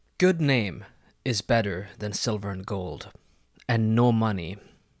good name is better than silver and gold, and no money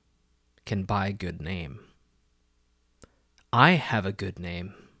can buy good name. I have a good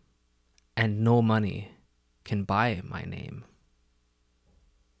name, and no money can buy my name.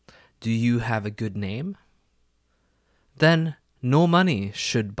 Do you have a good name? Then no money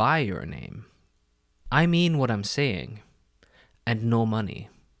should buy your name. I mean what I'm saying, and no money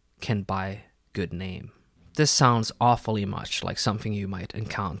can buy good name. This sounds awfully much like something you might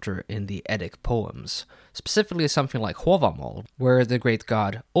encounter in the Eddic poems, specifically something like Havamal, where the great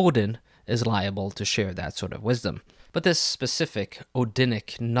god Odin is liable to share that sort of wisdom. But this specific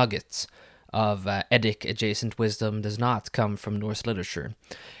Odinic nugget of Eddic-adjacent wisdom does not come from Norse literature.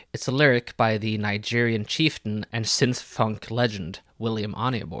 It's a lyric by the Nigerian chieftain and synth-funk legend William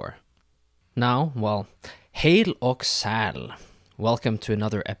Aniabor. Now, well, hail och sal. Welcome to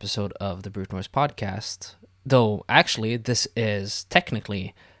another episode of the Brute Norse podcast. Though, actually, this is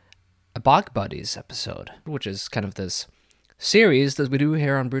technically a Bog Buddies episode, which is kind of this series that we do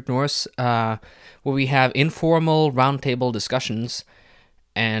here on Brute Norse, where we have informal roundtable discussions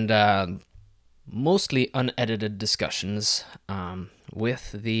and mostly unedited discussions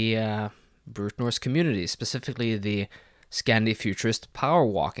with the Brute Norse community, specifically the Scandi Futurist Power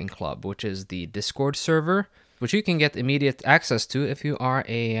Walking Club, which is the Discord server, which you can get immediate access to if you are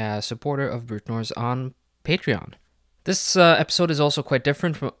a supporter of Brute Norse on Patreon. This episode is also quite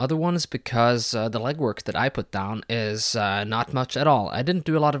different from other ones because the legwork that I put down is not much at all. I didn't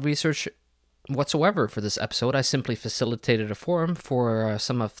do a lot of research whatsoever for this episode. I simply facilitated a forum for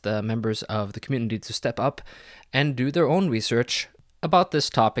some of the members of the community to step up and do their own research about this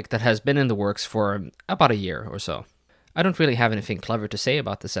topic that has been in the works for about a year or so. I don't really have anything clever to say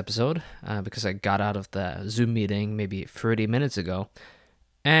about this episode because I got out of the Zoom meeting maybe 30 minutes ago.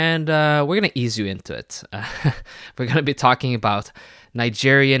 And we're going to ease you into it. We're going to be talking about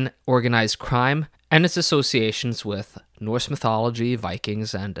Nigerian organized crime and its associations with Norse mythology,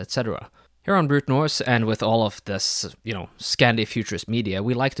 Vikings, and etc. Here on Brute Norse, and with all of this, Scandi Futurist media,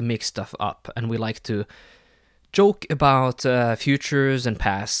 we like to make stuff up, and we like to joke about futures and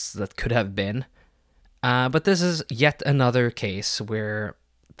pasts that could have been. But this is yet another case where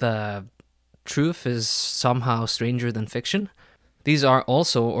the truth is somehow stranger than fiction. These are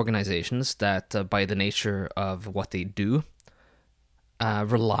also organizations that, by the nature of what they do,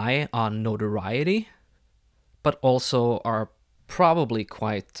 rely on notoriety, but also are probably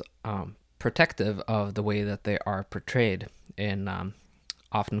quite protective of the way that they are portrayed in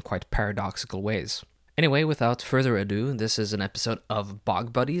often quite paradoxical ways. Anyway, without further ado, this is an episode of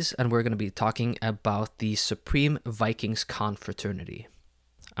Bog Buddies, and we're going to be talking about the Supreme Vikings Confraternity.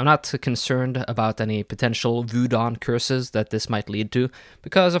 I'm not concerned about any potential voodoo curses that this might lead to,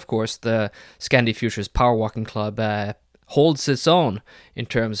 because, of course, the Scandi Futurist Power Walking Club holds its own in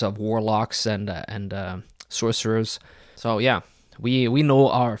terms of warlocks and sorcerers. So, yeah, we know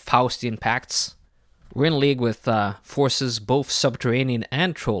our Faustian pacts. We're in league with forces both subterranean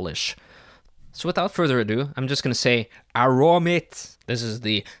and trollish. So, without further ado, I'm just going to say, Aromit! This is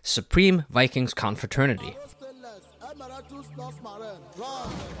the Supreme Vikings Confraternity.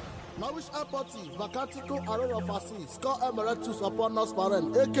 Mawish apathy, vacatical array of assis, score emeritus upon us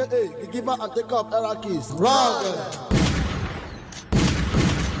parent, aka the giver and taker of hierarchies. Wrong!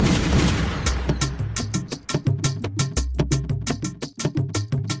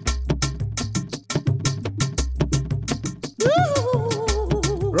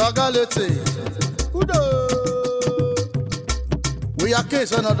 Ragalete. We are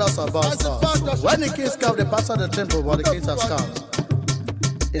kings when others are bastards. When the kings come, they pass out the temple while the kings are scouts.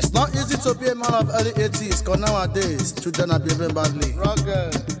 It's not easy to be a man of early 80s, because nowadays, children are behaving badly.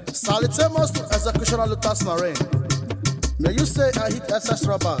 Salutations to executioner Lucas Marine. May you say I hit SS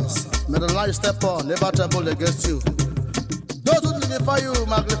robbers. May the line you step on never tremble against you. Those who vilify you,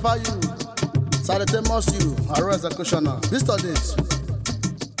 magnify you. Salutations you, our executioner. This to this.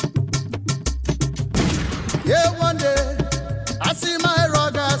 Yeah, one day, I see my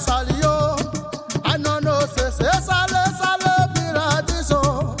rugged Salio. I know say sale.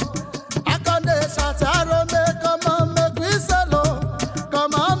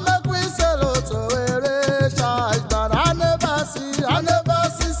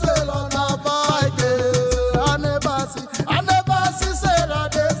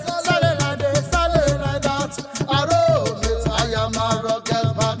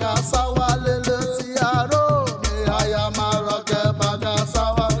 Baga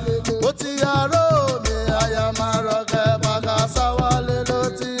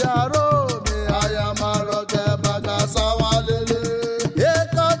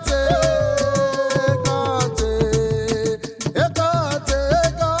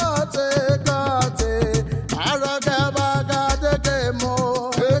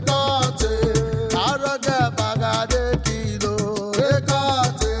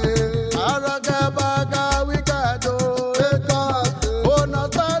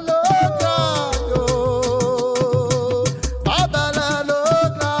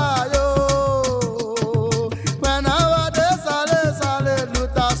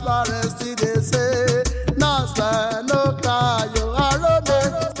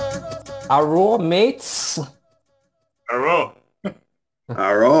Our mates. Hello.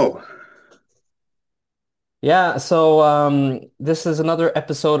 Arrow. Yeah, so this is another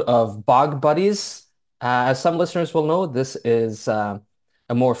episode of Bog Buddies. As some listeners will know, this is a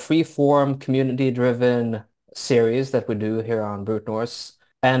more free-form, community-driven series that we do here on Brute Norse.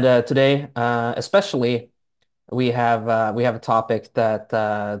 And today, especially, we have a topic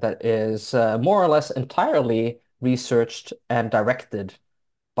that is more or less entirely researched and directed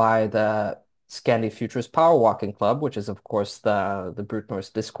by the Scandi Futures Power Walking Club, which is of course the Brute Norse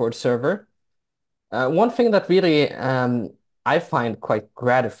Discord server. One thing that really I find quite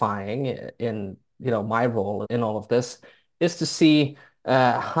gratifying in my role in all of this is to see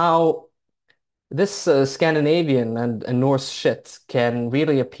how this Scandinavian and Norse shit can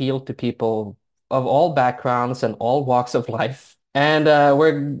really appeal to people of all backgrounds and all walks of life. And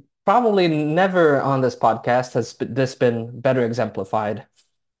we're probably never on this podcast has this been better exemplified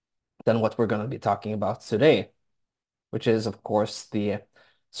than what we're going to be talking about today, which is, of course, the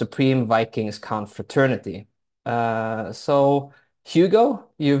Supreme Vikings Confraternity. So, Hugo,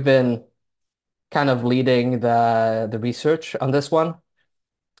 you've been kind of leading the research on this one.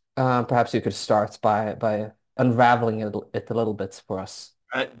 Perhaps you could start by unraveling it a little bit for us.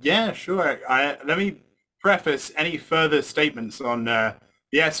 Yeah, sure. Let me preface any further statements on the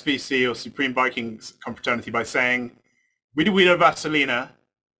SVC or Supreme Vikings Confraternity by saying, Vida Vasilina,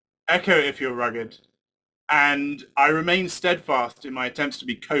 echo if you're rugged, and I remain steadfast in my attempts to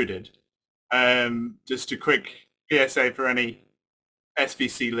be coded. Just a quick PSA for any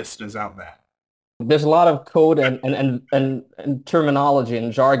SVC listeners out there. There's a lot of code and terminology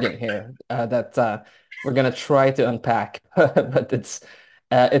and jargon here that we're gonna try to unpack, but there's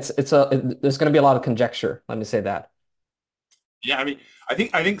gonna be a lot of conjecture. Let me say that. Yeah, I mean, I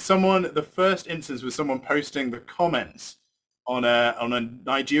think the first instance was someone posting the comments on a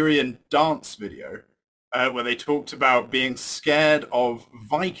Nigerian dance video where they talked about being scared of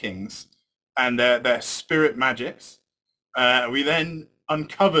Vikings and their spirit magics. We then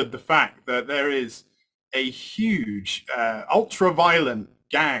uncovered the fact that there is a huge ultra-violent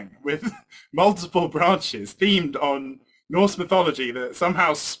gang with multiple branches themed on Norse mythology that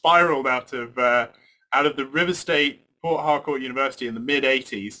somehow spiraled out of the River State Port Harcourt University in the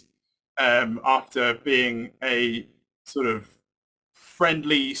mid-80s after being a sort of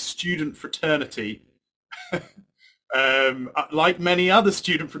friendly student fraternity. Like many other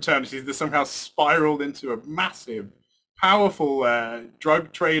student fraternities, that somehow spiraled into a massive, powerful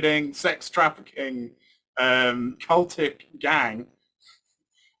drug trading, sex trafficking, cultic gang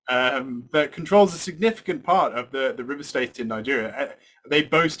that controls a significant part of the River State in Nigeria. They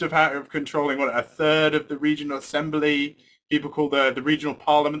boast of controlling a third of the regional assembly. People call the regional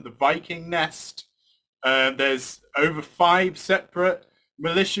parliament the Viking Nest. There's over 5 separate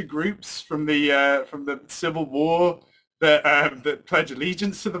militia groups from the Civil War that pledge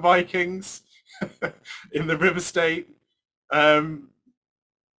allegiance to the Vikings in the River State. So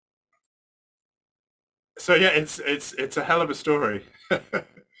yeah, it's a hell of a story.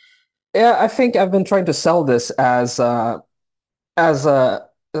 Yeah, I think I've been trying to sell this as a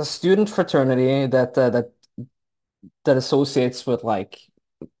student fraternity that associates with like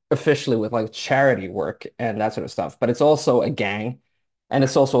officially with like charity work and that sort of stuff. But it's also a gang, and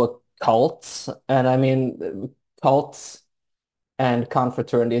it's also a cult. And I mean, cults and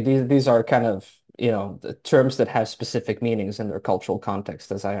confraternity, these are kind of, the terms that have specific meanings in their cultural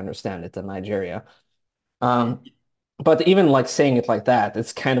context, as I understand it in Nigeria. Um, but even like saying it like that,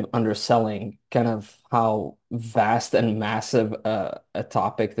 it's kind of underselling kind of how vast and massive a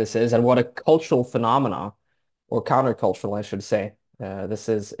topic this is and what a cultural phenomena or countercultural, I should say, this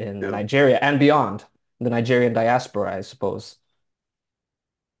is in Yeah. Nigeria and beyond, the Nigerian diaspora, I suppose.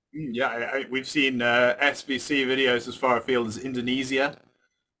 Yeah, we've seen SVC videos as far afield as Indonesia.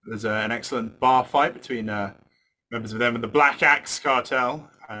 There's an excellent bar fight between members of them and the Black Axe cartel.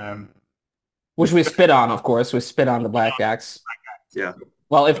 Which we spit on, of course. We spit on the Black Axe. Yeah.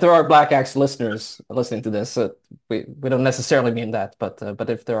 Well, if there are Black Axe listeners listening to this, we don't necessarily mean that, but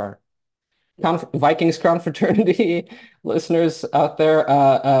if there are Vikings Confraternity listeners out there,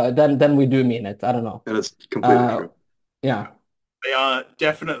 then we do mean it. I don't know. That is completely Uh, true. yeah. They are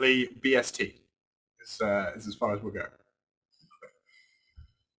definitely BST, is as far as we'll go.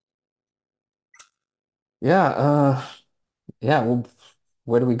 Yeah. Yeah. Well,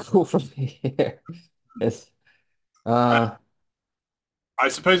 where do we go from here? It's, uh, I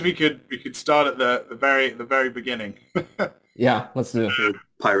suppose we could start at the very beginning. yeah, let's do it. The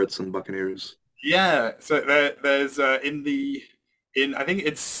Pirates and Buccaneers. Yeah, so there's in I think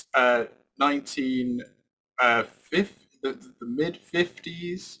it's 19 the mid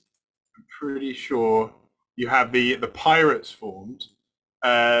 50s, pretty sure you have the pirates formed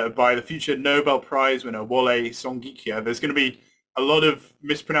by the future Nobel Prize winner Wole Soyinka. There's going to be a lot of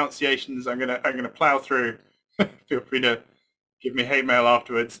mispronunciations. I'm gonna plow through. Feel free to give me hate mail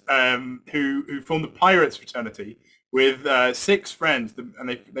afterwards. Who formed the Pirates Fraternity with 6 friends,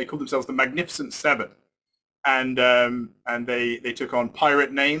 and they called themselves the Magnificent Seven, and they took on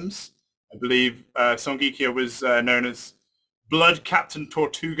pirate names. I believe Soyinka was known as Blood Captain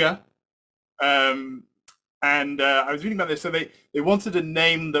Tortuga. And I was reading about this. So they wanted a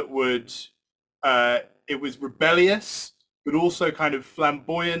name that would, it was rebellious, but also kind of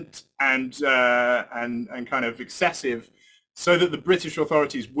flamboyant and kind of excessive, so that the British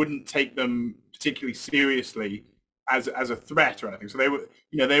authorities wouldn't take them particularly seriously as a threat or anything. So they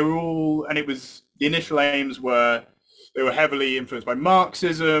were all, and it was, the initial aims were, they were heavily influenced by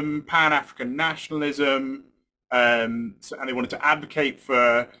Marxism, Pan-African nationalism, and they wanted to advocate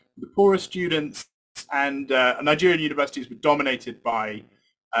for the poorer students. And Nigerian universities were dominated by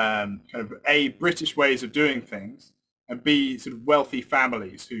kind of A, British ways of doing things, and B, sort of wealthy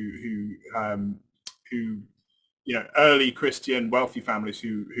families who early Christian wealthy families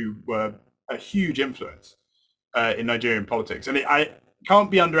who were a huge influence in Nigerian politics. And I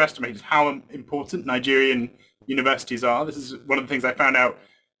can't be underestimated how important Nigerian universities are. This is one of the things I found out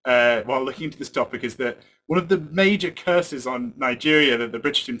while looking into this topic, is that one of the major curses on Nigeria that the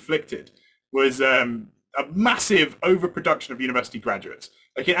British inflicted was a massive overproduction of university graduates,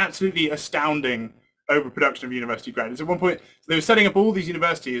 like an absolutely astounding overproduction of university graduates. At one point, they were setting up all these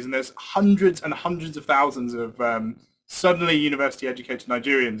universities, and there's hundreds and hundreds of thousands of suddenly university-educated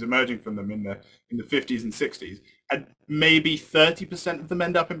Nigerians emerging from them in the 50s and 60s, and maybe 30% of them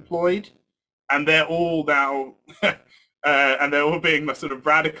end up employed, and they're all now, and they're all being sort of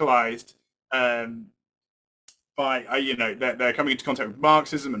radicalized by, they're coming into contact with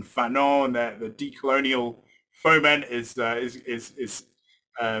Marxism and Fanon, and the decolonial foment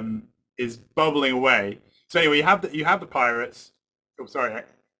is bubbling away. So anyway, you have the pirates. Oh, sorry.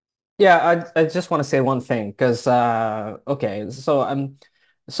 Yeah, I just want to say one thing, because okay, so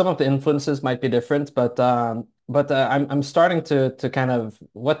some of the influences might be different, but I'm starting to kind of,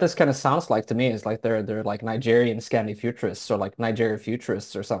 what this kind of sounds like to me is like they're like Nigerian Scandi futurists, or like Nigeria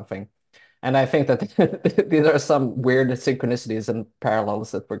futurists or something. And I think that these are some weird synchronicities and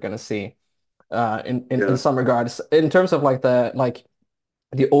parallels that we're going to see in some regards, in terms of like the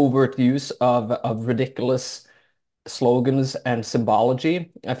overt use of ridiculous slogans and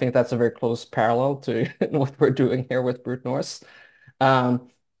symbology. I think that's a very close parallel to what we're doing here with Brute Norse.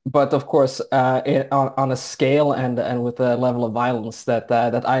 But of course, on a scale and with a level of violence that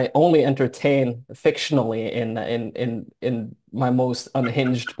I only entertain fictionally in my most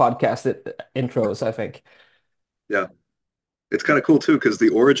unhinged podcast intros, I think. Yeah. It's kind of cool too, because the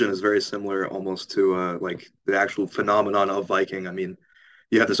origin is very similar almost to like the actual phenomenon of Viking. I mean,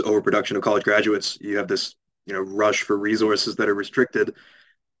 you have this overproduction of college graduates. You have this, rush for resources that are restricted.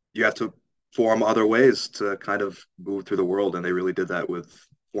 You have to form other ways to kind of move through the world, and they really did that with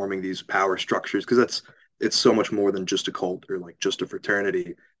forming these power structures, because it's so much more than just a cult or like just a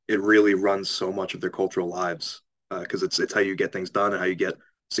fraternity. It really runs so much of their cultural lives, because it's how you get things done and how you get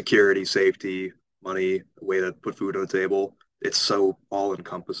security, safety, money, a way to put food on the table. It's so all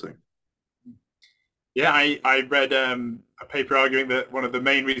encompassing. Yeah, I read a paper arguing that one of the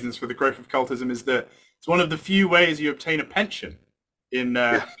main reasons for the growth of cultism is that it's one of the few ways you obtain a pension in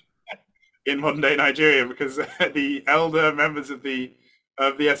modern day Nigeria, because the elder members of the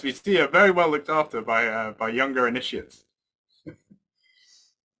SVC are very well looked after by younger initiates.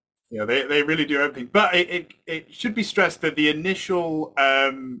 They really do everything. But it should be stressed that the initial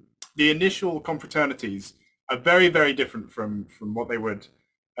confraternities are very, very different from what they would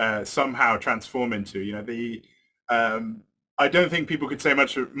somehow transform into. I don't think people could say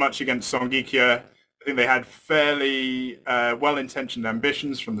much against Soyinka. I think they had fairly well-intentioned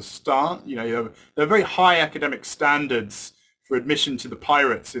ambitions from the start. There are very high academic standards for admission to the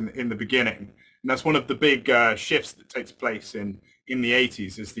pirates in the beginning, and that's one of the big shifts that takes place in the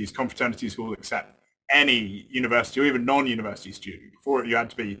 80s. Is these confraternities will accept any university or even non-university student. Before, you had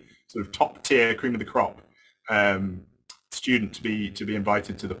to be sort of top tier, cream of the crop student to be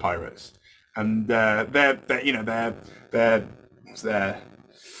invited to the pirates, and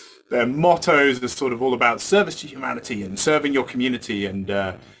their mottos are sort of all about service to humanity and serving your community, and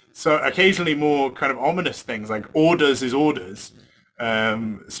so occasionally more kind of ominous things like orders is orders,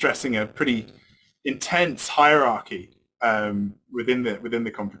 stressing a pretty intense hierarchy within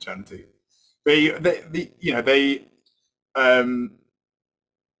the confraternity. The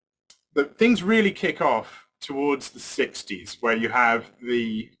things really kick off towards the 60s, where you have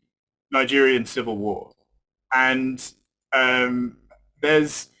the Nigerian civil war. And um,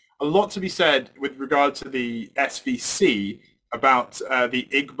 there's a lot to be said with regard to the SVC about the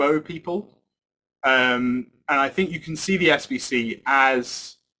Igbo people. And I think you can see the SVC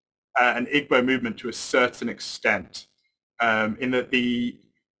as an Igbo movement to a certain extent, in that the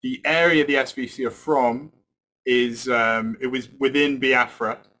area the SVC are from is it was within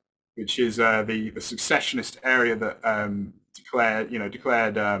Biafra, which is the successionist area that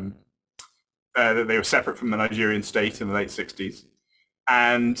declared that they were separate from the Nigerian state in the late 60s.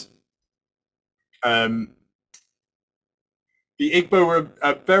 And um, the Igbo were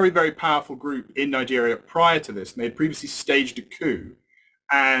a very, very powerful group in Nigeria prior to this, and they had previously staged a coup.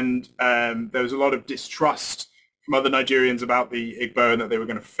 And there was a lot of distrust from other Nigerians about the Igbo and that they were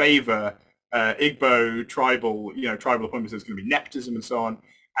going to favor Igbo tribal appointments. There's going to be nepotism and so on.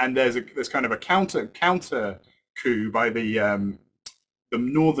 And there's kind of a counter coup by the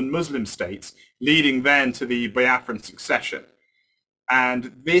northern Muslim states, leading then to the Biafran succession.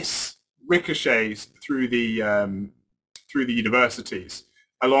 And this ricochets through the universities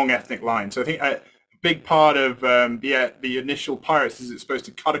along ethnic lines. So I think a big part of the initial pirates is it's supposed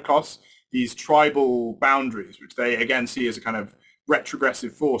to cut across these tribal boundaries, which they again see as a kind of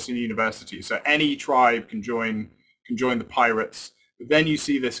retrogressive force in universities. So any tribe can join the pirates. But then you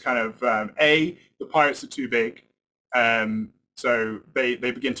see this kind of the pirates are too big, so they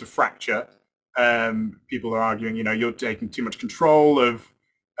begin to fracture. People are arguing, you're taking too much control of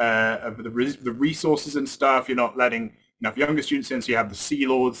the resources and stuff. You're not letting enough younger students in, so you have the Sea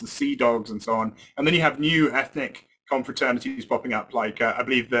Lords, the Sea Dogs, and so on. And then you have new ethnic confraternities popping up, like I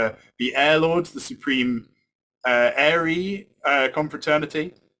believe the Air Lords, the Supreme Airy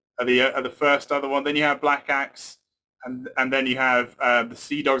Confraternity, are the first other one. Then you have Black Axe, and then you have the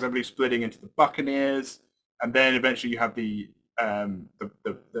Sea Dogs, I believe, splitting into the Buccaneers, and then eventually you have the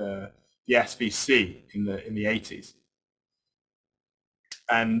SVC in the 80s.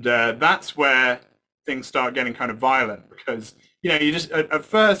 And that's where things start getting kind of violent, because you just at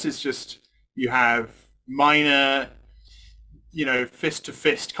first it's just you have minor fist to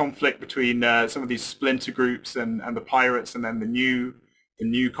fist conflict between some of these splinter groups and the pirates, and then the new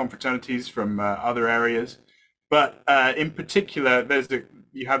confraternities from other areas. But in particular,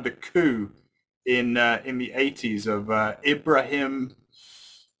 you have the coup in the 80s of Ibrahim.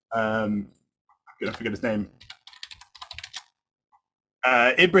 I'm gonna forget his name.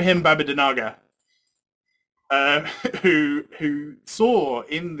 Ibrahim Babadanaga, who saw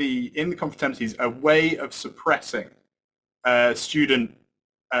in the confraternities a way of suppressing student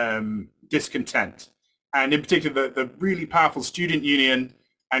discontent, and in particular the really powerful student union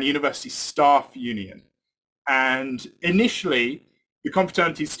and university staff union. And initially, the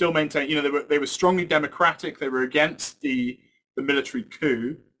confraternities still maintained, they were strongly democratic. They were against the military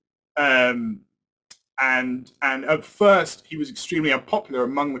coup. And at first, he was extremely unpopular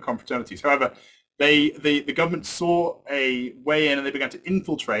among the confraternities. However, the government saw a way in, and they began to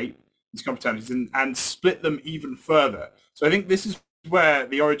infiltrate these confraternities and split them even further. So I think this is where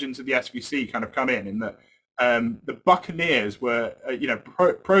the origins of the SVC kind of come in that the Buccaneers were,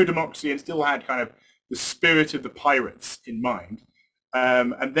 pro-democracy and still had kind of the spirit of the pirates in mind.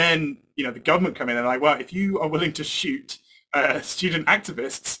 And then, the government come in and like, well, if you are willing to shoot student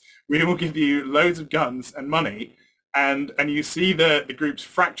activists, we will give you loads of guns and money. And you see the groups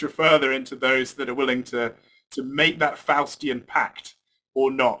fracture further into those that are willing to make that Faustian pact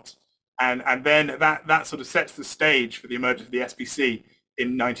or not. And then that sort of sets the stage for the emergence of the SBC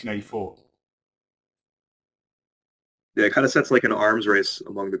in 1984. Yeah, it kind of sets like an arms race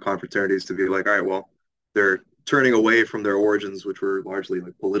among the confraternities to be like, all right, well, they're turning away from their origins, which were largely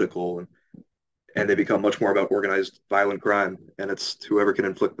like political, and they become much more about organized violent crime. And it's whoever can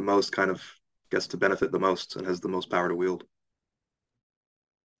inflict the most kind of gets to benefit the most and has the most power to wield.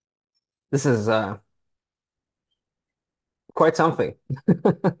 This is quite something.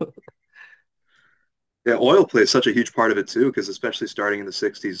 Yeah, oil plays such a huge part of it too, because especially starting in the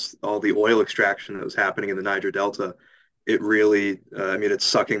 60s, all the oil extraction that was happening in the Niger Delta, it really, it's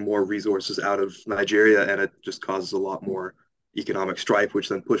sucking more resources out of Nigeria, and it just causes a lot more economic strife, which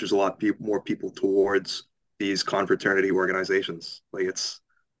then pushes a lot more people towards these confraternity organizations. Like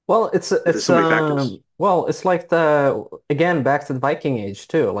there's so many factors. Well, it's like again back to the Viking Age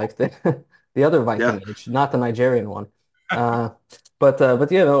too, like the other Viking Age, not the Nigerian one. But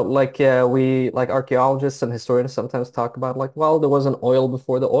we like archaeologists and historians sometimes talk about like, well, there was an oil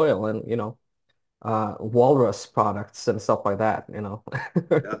before the oil, and walrus products and stuff like that. Yeah,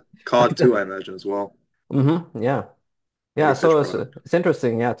 cod too, I imagine as well. Mm-hmm. Yeah. Yeah, so it's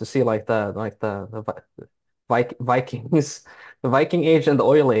interesting, to see like the Vikings the Viking Age and the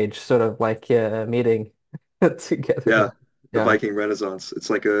Oil Age sort of like meeting together. Yeah, the Yeah. Viking Renaissance. It's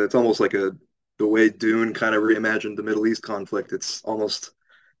almost like the way Dune kind of reimagined the Middle East conflict. It's almost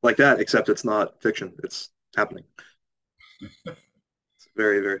like that, except it's not fiction. It's happening. It's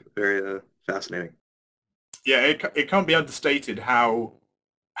very, very, very fascinating. Yeah, it can't be understated how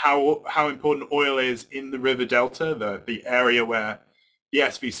important oil is in the river delta, the area where the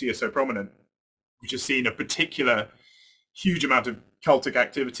SVC is so prominent, which has seen a particular huge amount of cultic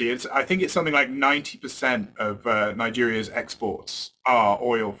activity. I think it's something like 90% of Nigeria's exports are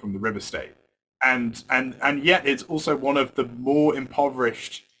oil from the river state, and yet it's also one of the more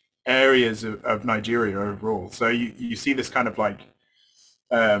impoverished areas of Nigeria overall. So you see this kind of like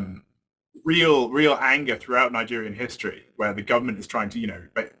um, real anger throughout Nigerian history, where the government is trying to,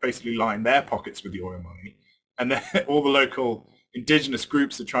 basically line their pockets with the oil money, and then all the local indigenous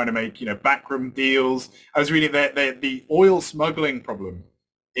groups are trying to make, backroom deals. I was reading that the oil smuggling problem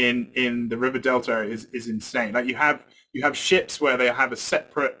in the River Delta is insane. Like you have ships where they have a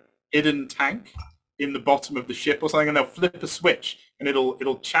separate hidden tank in the bottom of the ship or something, and they'll flip a switch and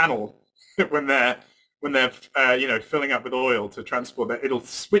it'll channel when they're filling up with oil to transport that, it'll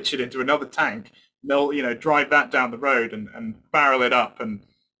switch it into another tank. They'll drive that down the road and barrel it up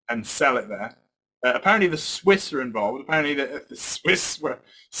and sell it there. Apparently the Swiss are involved. Apparently the Swiss were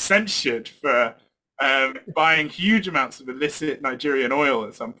censured for buying huge amounts of illicit Nigerian oil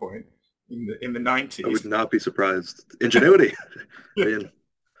at some point in the I 90s. would not be surprised. Ingenuity. I mean,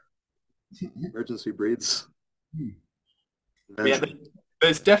 emergency breeds Yeah, invention.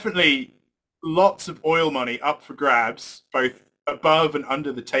 there's definitely lots of oil money up for grabs, both above and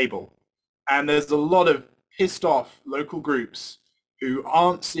under the table. And there's a lot of pissed off local groups who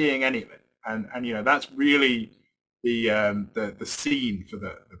aren't seeing any of it. And that's really the scene for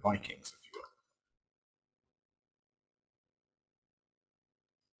the Vikings, if you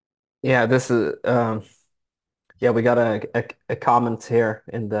Yeah, this is yeah, we got a comment here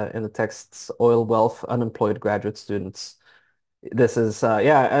in the texts, oil wealth, unemployed graduate students. This is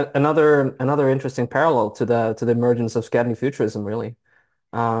yeah, another interesting parallel to the emergence of Scandinavian futurism, really.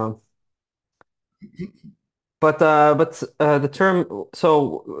 Um, but the term,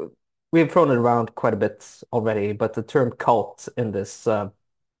 so we've thrown it around quite a bit already, but the term cult in this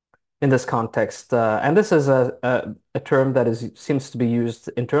context, and this is a term that is seems to be used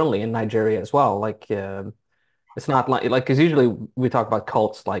internally in Nigeria as well. Like it's not like because usually we talk about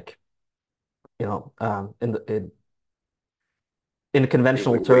cults like in the Yeah,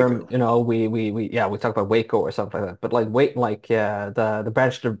 conventional like term, Waco. we talk about Waco or something like that. But like wait, like the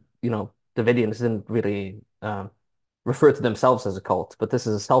Branch Davidians didn't really refer to themselves as a cult, but this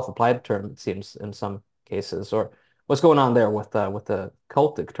is a self-applied term, it seems, in some cases. Or what's going on there with the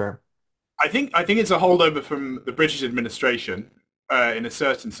cultic term? I think it's a holdover from the British administration, in a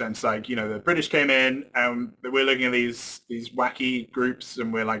certain sense. Like, the British came in and we're looking at these wacky groups,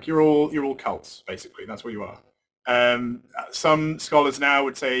 and we're like, you're all cults, basically. That's what you are. Some scholars now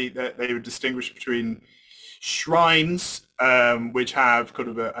would say that they would distinguish between shrines, which have kind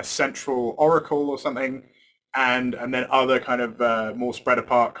of a central oracle or something, and then other kind of more spread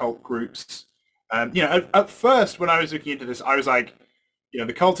apart cult groups. At first when I was looking into this, I was like,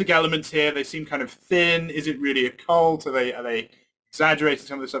 the cultic elements here, they seem kind of thin. Is it really a cult? Are they exaggerating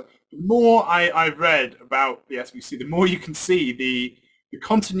some of this stuff? The more I've read about the SBC, the more you can see the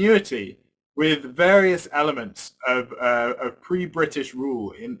continuity with various elements of pre-British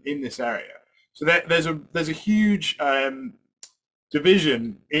rule in this area. So there's a huge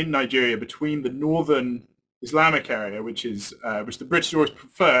division in Nigeria between the northern Islamic area, which the British always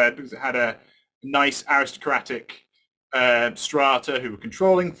preferred because it had a nice aristocratic strata who were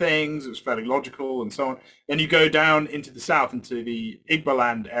controlling things. It was fairly logical and so on. Then you go down into the south, into the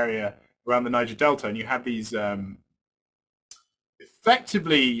Igboland area around the Niger Delta, and you have these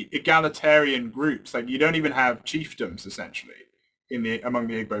effectively egalitarian groups. Like, you don't even have chiefdoms essentially among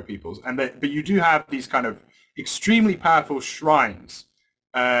the Igbo peoples, but you do have these kind of extremely powerful shrines.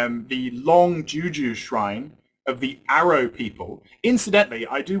 The Long Juju shrine of the Arrow people. Incidentally,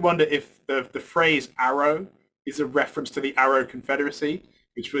 I do wonder if the phrase Arrow is a reference to the Arrow Confederacy,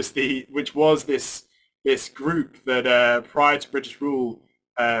 which was this group that prior to British rule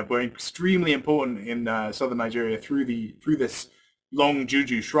were extremely important in southern Nigeria through this Long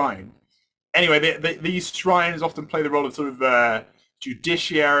Juju shrine. Anyway, these shrines often play the role of sort of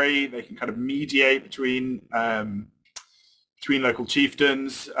judiciary. They can kind of mediate between local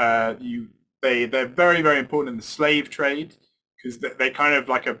chieftains. They're very, very important in the slave trade because they're kind of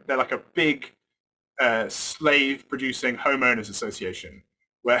like a big slave producing homeowners association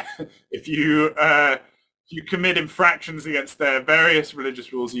where if you you commit infractions against their various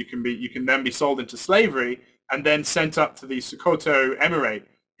religious rules, you can then be sold into slavery and then sent up to the Sokoto Emirate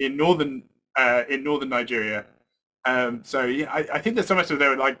in northern Nigeria. So yeah, I think there's so much of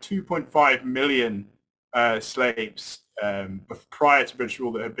there were like 2.5 million slaves prior to British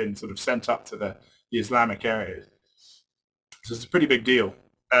rule that have been sort of sent up to the Islamic areas. So it's a pretty big deal.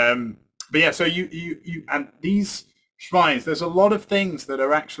 But yeah, so you and these shrines, there's a lot of things that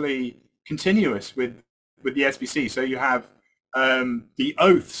are actually continuous with the SBC. So you have the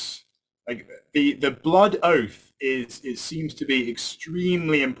oaths, like the blood oath is seems to be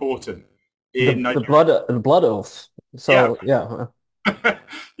extremely important in Nigeria. The blood oaths. So Yeah.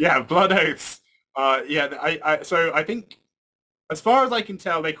 Yeah, blood oaths. So I think, as far as I can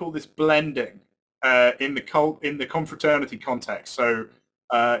tell, they call this blending in the confraternity context. So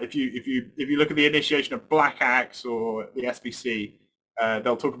if you look at the initiation of Black Axe or the SBC,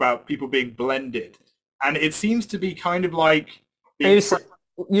 they'll talk about people being blended, and it seems to be kind of like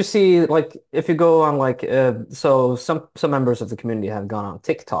you see, like if you go on like so some members of the community have gone on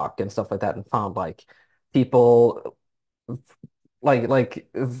TikTok and stuff like that and found like people like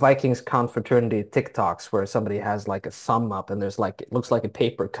Vikings Confraternity TikToks where somebody has like a thumb up and there's like it looks like a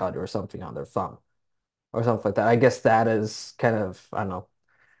paper cut or something on their thumb or something like that. I guess that is kind of, I don't know,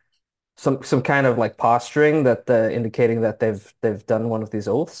 some kind of like posturing that indicating that they've done one of these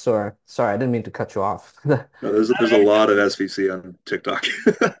oaths. Or sorry, I didn't mean to cut you off. No, there's a lot of SVC on TikTok.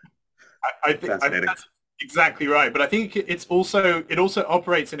 I think that's exactly right. But I think it also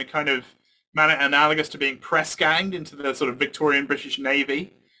operates in a kind of manner analogous to being press ganged into the sort of Victorian British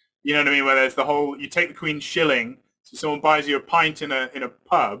Navy. You know what I mean? Where there's the whole, you take the Queen's shilling, so someone buys you a pint in a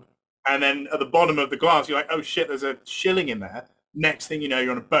pub, and then at the bottom of the glass you're like, oh shit, there's a shilling in there. Next thing you know,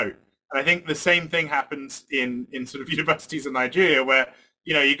 you're on a boat. And I think the same thing happens in sort of universities in Nigeria, where,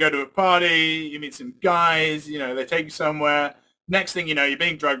 you know, you go to a party, you meet some guys, you know, they take you somewhere. Next thing you know, you're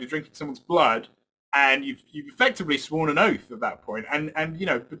being drugged, you're drinking someone's blood, and you've effectively sworn an oath at that point. And you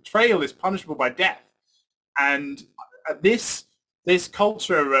know, betrayal is punishable by death. And this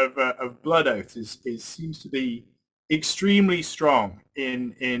culture of blood oaths seems to be extremely strong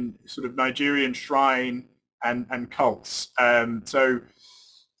in sort of Nigerian shrine and cults. So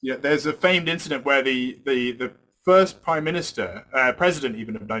yeah, there's a famed incident where the first prime minister, president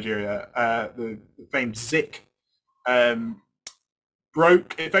even of Nigeria, the famed Zik,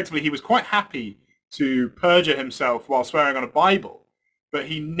 broke, effectively he was quite happy to perjure himself while swearing on a Bible, but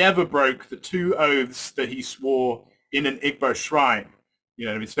he never broke the two oaths that he swore in an Igbo shrine. You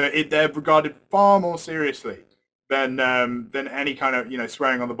know what I mean? So they're regarded far more seriously than any kind of, you know,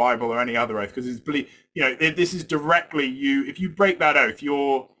 swearing on the Bible or any other oath, because it's believed, you know, this is directly you. If you break that oath,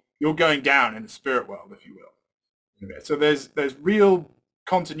 you're going down in the spirit world, if you will. So there's real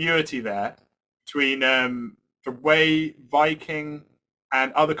continuity there between the way Viking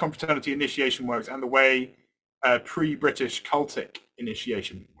and other confraternity initiation works and the way pre-British cultic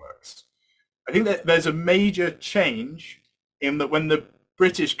initiation works. I think that there's a major change in that when the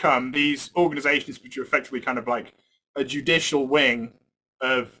British come, these organizations, which are effectively kind of like a judicial wing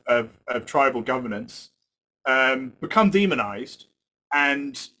of tribal governance, become demonized.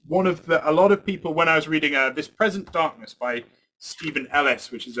 And a lot of people, when I was reading This Present Darkness by Stephen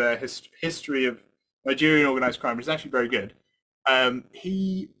Ellis, which is a history of Nigerian organized crime, which is actually very good,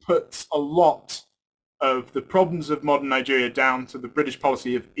 he puts a lot of the problems of modern Nigeria down to the British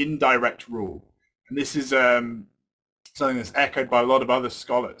policy of indirect rule. And this is something that's echoed by a lot of other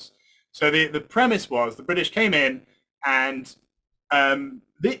scholars. So the premise was the British came in, and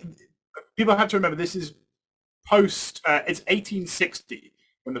people have to remember this is it's 1860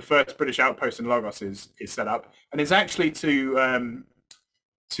 when the first British outpost in Lagos is set up, and it's actually to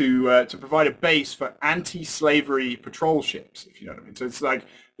provide a base for anti-slavery patrol ships, if you know what I mean. So it's like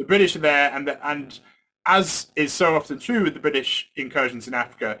the British are there, and as is so often true with the British incursions in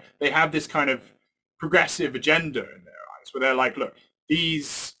Africa, they have this kind of progressive agenda in their eyes, where they're like, look,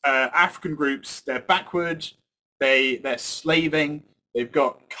 these African groups, they're backward, they're slaving, they've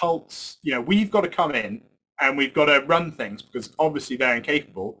got cults, you know, we've got to come in and we've got to run things because obviously they're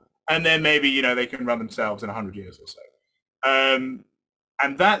incapable, and then maybe, you know, they can run themselves in 100 years or so.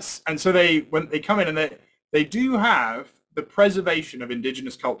 And so when they come in, and they do have the preservation of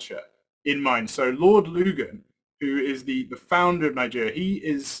indigenous culture in mind. So Lord Lugan, who is the founder of Nigeria, he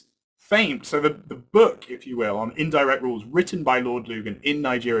is famed. So the book, if you will, on indirect rules, written by Lord Lugan in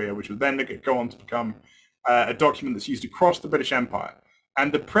Nigeria, which will then go on to become a document that's used across the British Empire.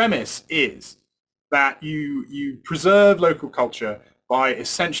 And the premise is that you preserve local culture by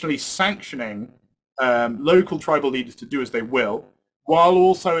essentially sanctioning local tribal leaders to do as they will, while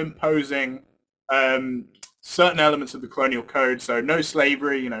also imposing um, certain elements of the colonial code. So no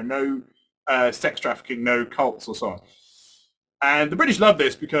slavery, no sex trafficking, no cults or so on. And the British love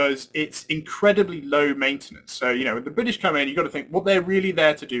this because it's incredibly low maintenance. So, when the British come in, you've got to think what they're really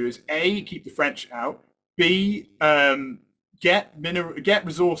there to do is A, keep the French out, B, get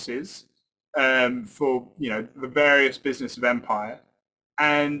resources for, the various business of empire,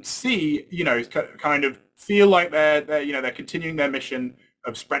 and C, kind of feel like they're continuing their mission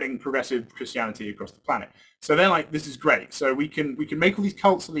of spreading progressive Christianity across the planet. So they're like, this is great. So we can make all these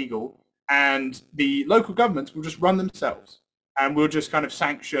cults illegal, and the local governments will just run themselves, and we'll just kind of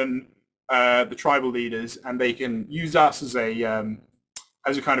sanction the tribal leaders, and they can use us as a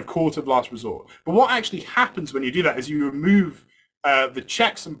kind of court of last resort. But what actually happens when you do that is you remove the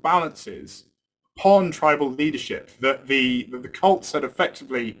checks and balances upon tribal leadership that the cults had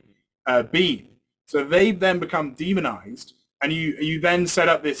effectively been. So they then become demonized, and you then set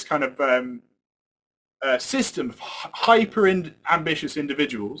up this kind of system of hyper ambitious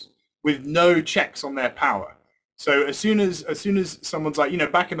individuals with no checks on their power. So as soon as someone's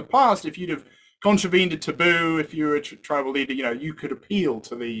like, back in the past, if you'd have contravened a taboo, if you were a tribal leader, you could appeal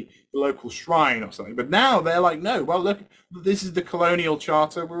to the local shrine or something. But now they're like, no, well, look, this is the colonial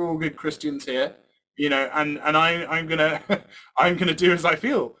charter. We're all good Christians here, and I'm gonna I'm gonna do as I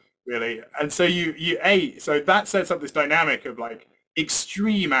feel, really. And so so that sets up this dynamic of like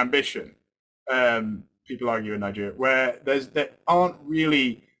extreme ambition. People argue in Nigeria where there aren't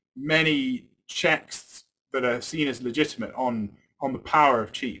really many checks that are seen as legitimate on the power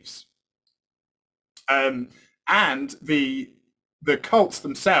of chiefs. And the cults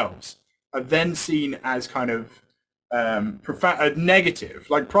themselves are then seen as kind of negative.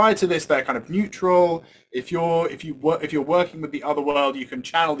 Like prior to this, they're kind of neutral. If you're working with the other world, you can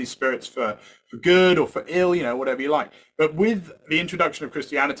channel these spirits for good or for ill, whatever you like. But with the introduction of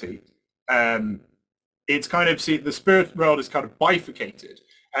Christianity, it's kind of the spirit world is kind of bifurcated,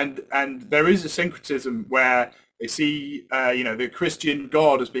 and there is a syncretism where they see the Christian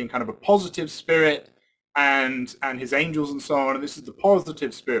God as being kind of a positive spirit, and his angels and so on, and this is the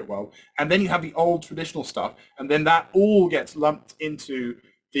positive spirit world. And then you have the old traditional stuff, and then that all gets lumped into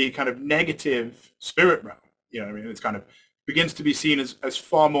the kind of negative spirit realm. It's kind of begins to be seen as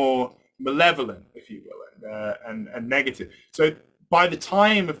far more malevolent, if you will, and negative. So by the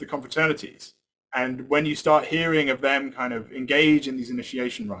time of the confraternities, and when you start hearing of them kind of engage in these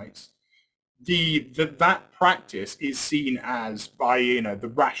initiation rites, that practice is seen as by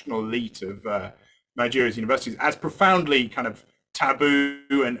the rational elite of Nigeria's universities as profoundly kind of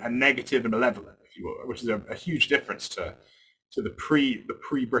taboo and negative and malevolent, if you will, which is a huge difference to the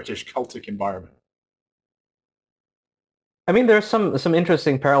pre-British cultic environment. I mean, there's some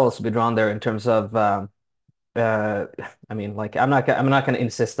interesting parallels to be drawn there in terms of I mean, like I'm not going to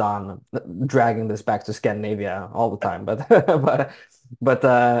insist on dragging this back to Scandinavia all the time, but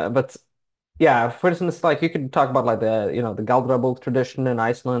but yeah, for instance, like you could talk about like the Galdrabok tradition in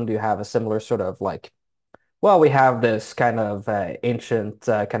Iceland. You have a similar sort of like, well, we have this kind of ancient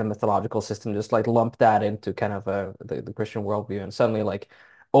kind of mythological system, just like lump that into kind of the Christian worldview, and suddenly like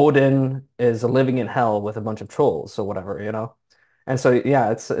Odin is living in hell with a bunch of trolls or whatever. And so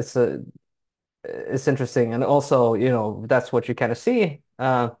yeah, it's interesting, and also that's what you kind of see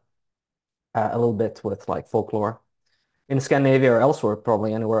a little bit with like folklore in Scandinavia or elsewhere,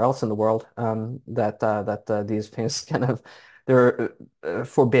 probably anywhere else in the world, that these things kind of their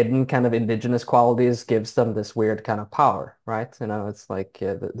forbidden kind of indigenous qualities gives them this weird kind of power, right? It's like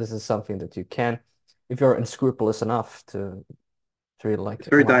this is something that you can, if you're unscrupulous enough to really like. It's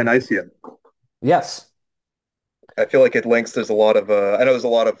very Dionysian. Yes. I feel like it links. There's a lot of I know there's a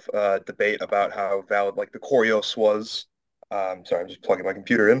lot of debate about how valid like the Choreos was. Sorry, I'm just plugging my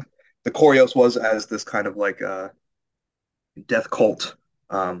computer in. The Choreos was as this kind of like death cult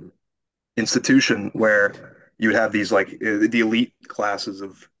institution where you would have these like the elite classes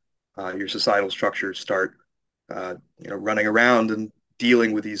of your societal structure start running around and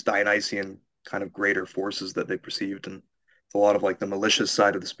dealing with these Dionysian kind of greater forces that they perceived, and it's a lot of like the malicious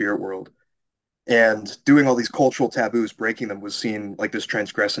side of the spirit world. And doing all these cultural taboos, breaking them was seen like this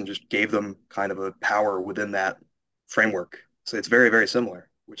transgression just gave them kind of a power within that framework. So it's very, very similar,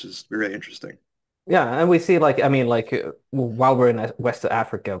 which is really interesting. Yeah, and we see like I mean like while we're in West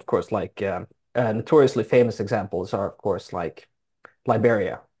Africa, of course, like notoriously famous examples are of course like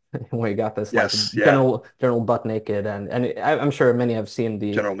Liberia, where you got this like Yes, yeah. general butt naked, and I'm sure many have seen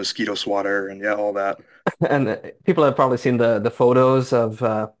the General mosquito swatter and yeah, all that. and people have probably seen the photos of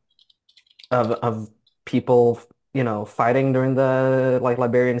people fighting during the like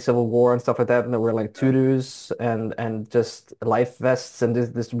Liberian Civil War and stuff like that, and there were like Yeah. tutus and just life vests and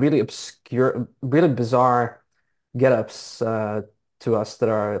this really obscure, really bizarre get-ups to us that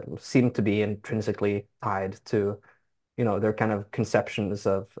are seem to be intrinsically tied to their kind of conceptions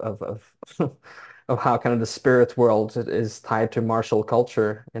of of how kind of the spirit world is tied to martial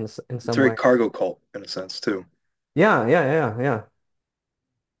culture in It's some very way. cargo cult in a sense too. Yeah, yeah, yeah, yeah.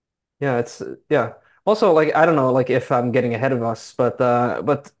 Yeah, it's yeah. Also, like I don't know, like if I'm getting ahead of us, but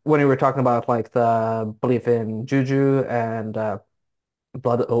when we were talking about like the belief in juju and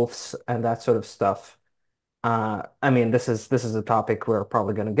blood oaths and that sort of stuff, I mean, this is a topic we're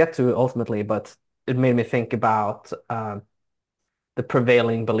probably going to get to ultimately, but it made me think about the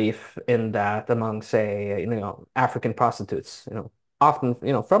prevailing belief in that among, say, African prostitutes, often,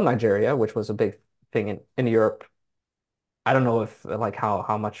 from Nigeria, which was a big thing in Europe. I don't know if like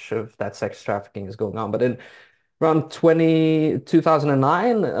how much of that sex trafficking is going on, but in around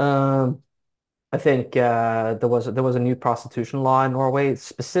 2009, I think there was a new prostitution law in Norway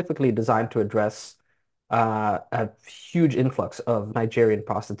specifically designed to address a huge influx of Nigerian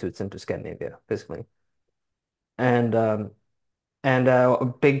prostitutes into Scandinavia, basically. And a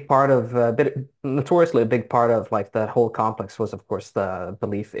big part of, notoriously a big part of like that whole complex was, of course, the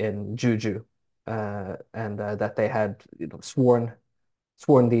belief in juju, and that they had sworn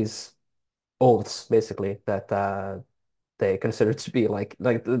these oaths, basically, that they considered to be like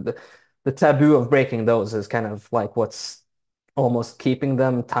the taboo of breaking those is kind of like what's almost keeping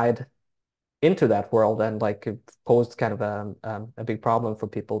them tied into that world, and like it posed kind of a big problem for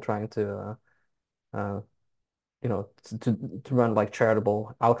people trying to to run like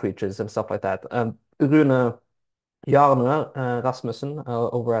charitable outreaches and stuff like that. Rune Jarne Rasmussen,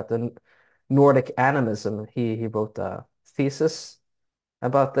 over at the Nordic Animism, he wrote a thesis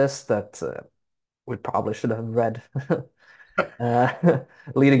about this that we probably should have read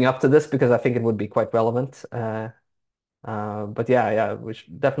leading up to this, because I think it would be quite relevant. But yeah, which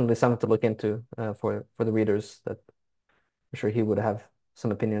definitely something to look into for the readers that I'm sure he would have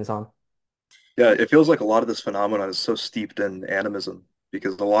some opinions on. Yeah, it feels like a lot of this phenomenon is so steeped in animism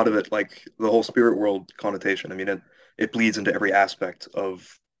because a lot of it, like the whole spirit world connotation, I mean, it bleeds into every aspect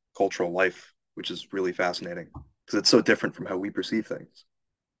of cultural life, which is really fascinating because it's so different from how we perceive things.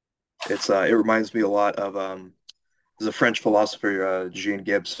 It reminds me a lot of there's a French philosopher, Jean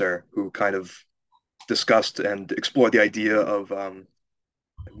Gebser, who kind of discussed and explored the idea of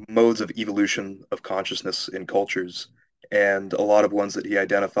modes of evolution of consciousness in cultures. And a lot of ones that he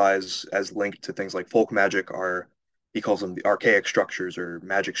identifies as linked to things like folk magic are, he calls them the archaic structures or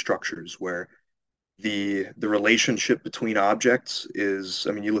magic structures, where the relationship between objects is,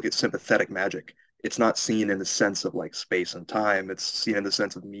 I mean, you look at sympathetic magic, it's not seen in the sense of like space and time, it's seen in the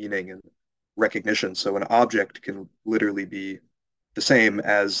sense of meaning and recognition. So an object can literally be the same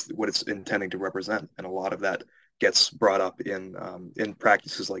as what it's intending to represent, and a lot of that gets brought up in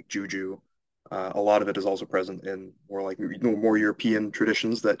practices like juju. A lot of it is also present in more like more European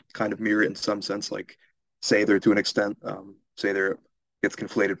traditions that kind of mirror it in some sense, like Sather to an extent. Sather gets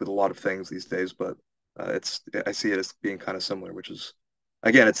conflated with a lot of things these days, but it's I see it as being kind of similar, which is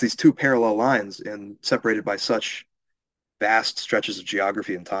again, it's these two parallel lines and separated by such vast stretches of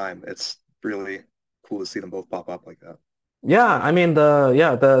geography and time. It's really cool to see them both pop up like that. Yeah, I mean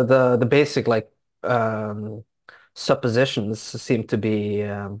the basic like um suppositions seem to be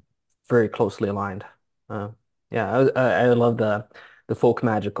very closely aligned. Uh, yeah, I love the folk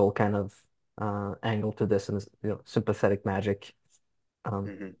magical kind of angle to this, and sympathetic magic.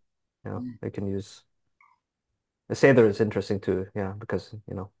 Um, Mm-hmm. they can use. The Sather is interesting too, yeah, because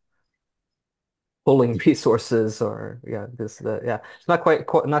pulling resources, or yeah, it's not quite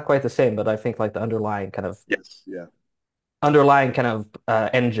the same, but I think like the Yes, yeah, underlying kind of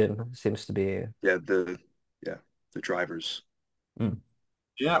engine seems to be. yeah, yeah, the drivers. Mm.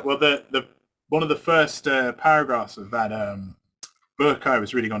 Yeah, well, the one of the first paragraphs of that book I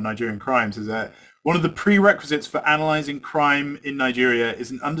was reading on Nigerian crimes is that one of the prerequisites for analyzing crime in Nigeria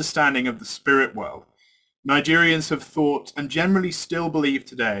is an understanding of the spirit world. Nigerians have thought and generally still believe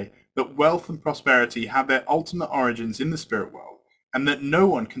today that wealth and prosperity have their ultimate origins in the spirit world, and that no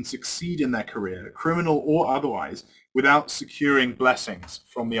one can succeed in their career, criminal or otherwise, without securing blessings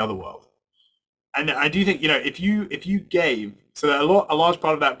from the other world. And I do think, if you gave, so that a large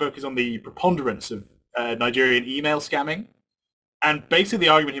part of that book is on the preponderance of Nigerian email scamming. And basically the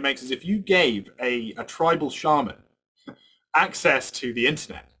argument he makes is if you gave a tribal shaman access to the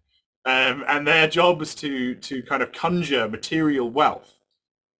internet, and their job was to kind of conjure material wealth,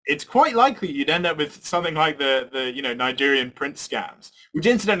 it's quite likely you'd end up with something like the Nigerian prince scams, which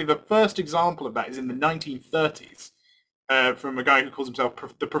incidentally the first example of that is in the 1930s from a guy who calls himself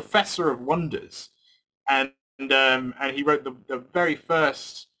the Professor of Wonders, and he wrote the very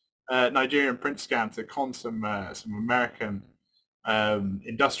first Nigerian print scam to con some American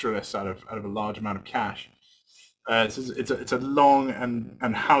industrialists out of a large amount of cash. It's a long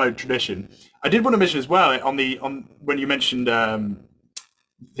and hallowed tradition. I did want to mention as well on when you mentioned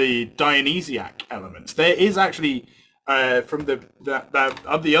the Dionysiac elements. There is actually from the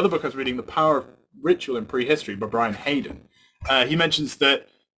other book I was reading, The Power of Ritual in Prehistory by Brian Hayden. He mentions that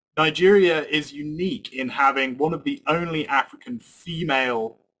Nigeria is unique in having one of the only African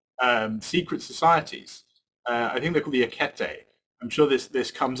female secret societies. I think they're called the Akete. I'm sure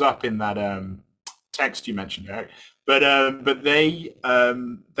this comes up in that text you mentioned, Eric. But they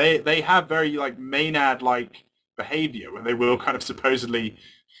have very like Maynard like behavior where they will kind of supposedly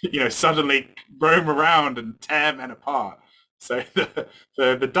suddenly roam around and tear men apart. So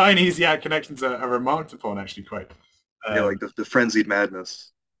the Dionysiac connections are remarked upon actually quite. Yeah, like the frenzied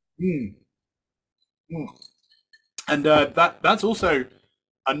madness. Mm, mm. And that's also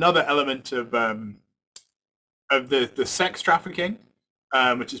another element of the sex trafficking,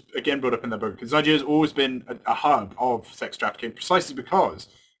 which is again brought up in the book, because Nigeria has always been a hub of sex trafficking, precisely because,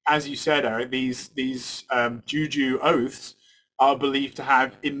 as you said, Eric, these juju oaths are believed to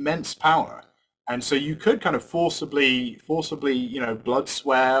have immense power, and so you could kind of forcibly, blood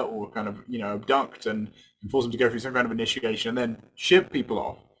swear or kind of abduct and force them to go through some kind of initiation and then ship people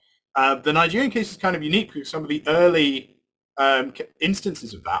off. The Nigerian case is kind of unique because some of the early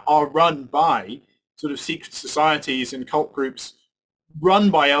instances of that are run by sort of secret societies and cult groups run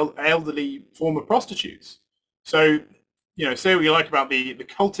by elderly former prostitutes. So, say what you like about the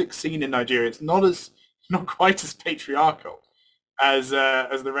cultic scene in Nigeria, it's not quite as patriarchal as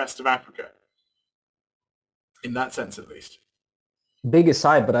the rest of Africa, in that sense at least. Big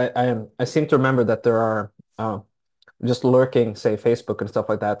aside, but I seem to remember that there are just lurking, say, Facebook and stuff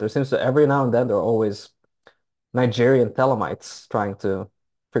like that. There seems to every now and then there are always Nigerian Thelemites trying to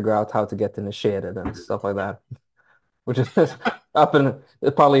figure out how to get initiated and stuff like that, which is up and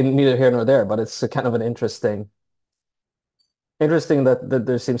it's probably neither here nor there, but it's kind of an interesting that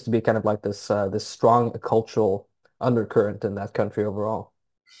there seems to be kind of like this strong cultural undercurrent in that country overall.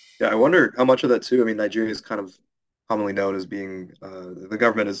 Yeah, I wonder how much of that too. I mean, Nigeria is kind of commonly known as being the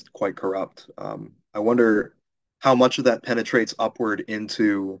government is quite corrupt. I wonder how much of that penetrates upward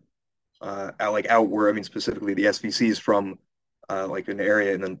into like outward. I mean, specifically the SVCs from like an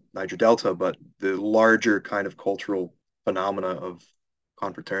area in the Niger Delta, but the larger kind of cultural phenomena of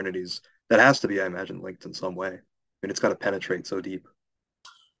confraternities that has to be, I imagine, linked in some way. I mean, it's got to penetrate so deep.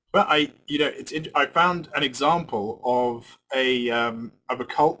 But I found an example of a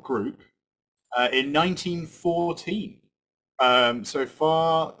cult group in 1914, so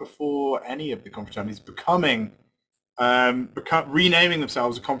far before any of the confraternities renaming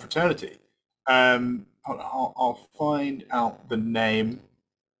themselves a confraternity. I'll find out the name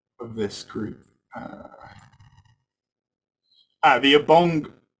of this group. The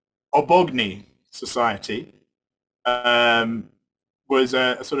Obogni Society was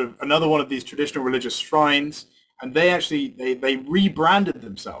a sort of another one of these traditional religious shrines, and they rebranded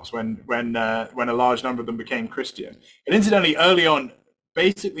themselves when a large number of them became Christian. And incidentally, early on,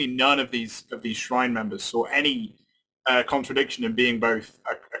 basically none of these shrine members saw any contradiction in being both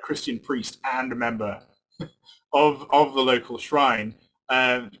a Christian priest and a member of the local shrine.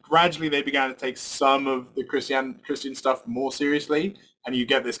 Gradually, they began to take some of the Christian stuff more seriously, and you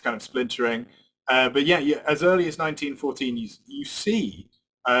get this kind of splintering. But yeah, as early as 1914, you see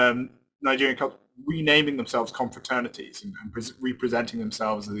Nigerian culture renaming themselves confraternities and representing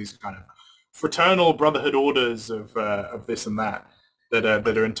themselves as these kind of fraternal brotherhood orders of this and that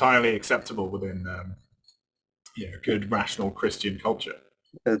are entirely acceptable within good rational Christian culture.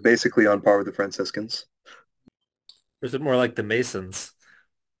 It's basically on par with the Franciscans. Or is it more like the Masons?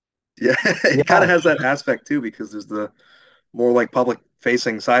 Yeah, it kind of has that aspect too, because there's the more like public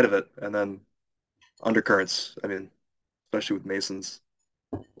facing side of it, and then undercurrents. I mean, especially with Masons,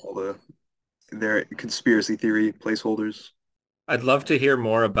 all their conspiracy theory placeholders. I'd love to hear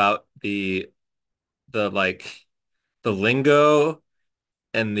more about like the lingo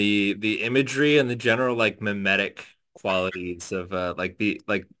and the imagery and the general like mimetic qualities of like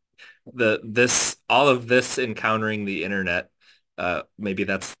this all of this encountering the internet. Maybe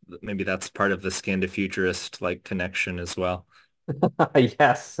that's part of the Scandifuturist like connection as well.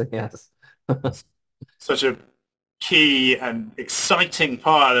 Yes, yes. Such a key and exciting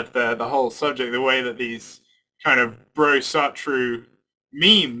part of the whole subject, the way that these kind of bro satru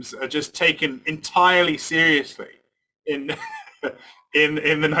memes are just taken entirely seriously in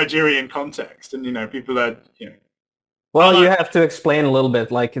in the Nigerian context, and people are Well, you unlike have to explain a little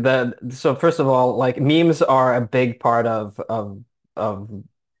bit, like so first of all, like memes are a big part of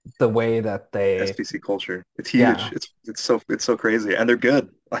the way that they, SBC culture. It's yeah. huge. It's so crazy, and they're good.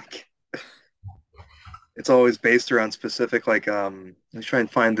 Like it's always based around specific let's try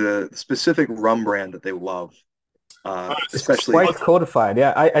and find the specific rum brand that they love. It's Especially quite codified.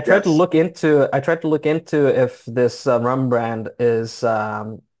 Yeah, yes, I tried to look into if this rum brand is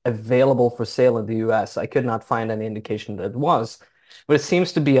available for sale in the US. I could not find any indication that it was, but it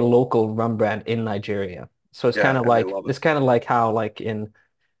seems to be a local rum brand in Nigeria. So yeah, and they love it. it's kind of like how like in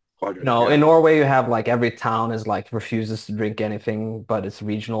Quadrant, in yeah, Norway you have like every town is like refuses to drink anything but its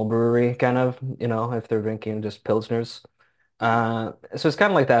regional brewery kind of, if they're drinking just pilsners. So it's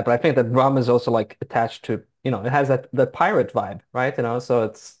kind of like that, but I think that rum is also like attached to, it has that pirate vibe, right? So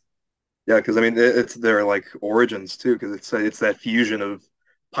it's yeah. Because I mean, it's their like origins too. Because it's that fusion of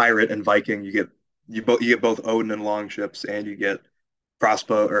pirate and Viking. You get both Odin and longships, and you get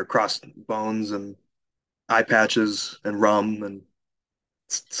crossbones and eye patches and rum, and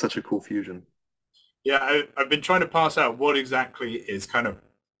it's such a cool fusion. yeah. I've been trying to pass out what exactly is kind of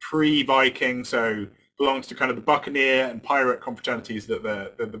pre-Viking, so belongs to kind of the Buccaneer and pirate confraternities that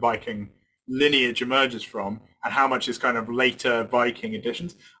the Viking lineage emerges from, and how much is kind of later Viking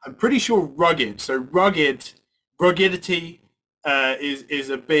additions. I'm pretty sure rugged. So ruggedity is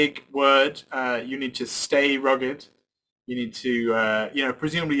a big word. You need to stay rugged. You need to,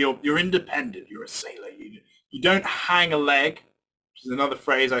 presumably you're independent. You're a sailor. You don't hang a leg, which is another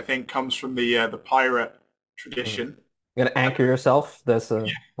phrase I think comes from the pirate mm. tradition. You gotta anchor yourself. That's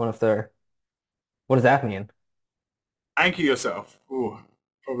one of their, what does that mean? Anchor yourself. Ooh,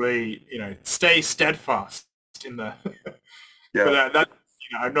 probably stay steadfast in the. But Yeah, that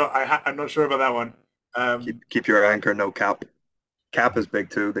I'm not sure about that one. keep your anchor, no cap. Cap is big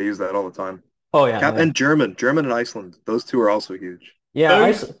too. They use that all the time. Oh yeah, Cap yeah. and German and Iceland. Those two are also huge. Yeah,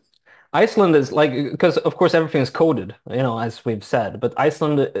 Those Iceland is like, because of course everything is coded, as we've said, but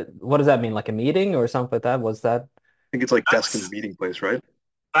Iceland, what does that mean? Like a meeting or something like that? Was that? I think it's like Destin's that's meeting place, right?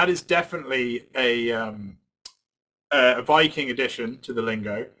 that is definitely a Viking addition to the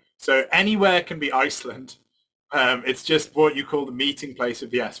lingo. So anywhere can be Iceland. It's just what you call the meeting place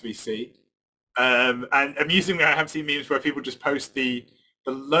of the SVC. And amusingly, I have seen memes where people just post the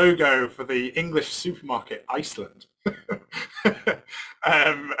logo for the English supermarket Iceland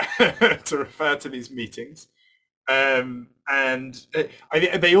um, to refer to these meetings. And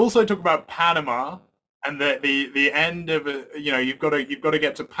they also talk about Panama and the end of you've got to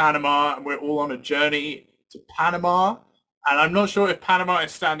get to Panama, and we're all on a journey to Panama. And I'm not sure if Panama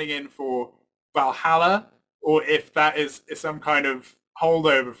is standing in for Valhalla or if that is some kind of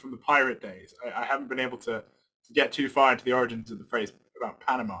holdover from the pirate days. I haven't been able to get too far into the origins of the phrase about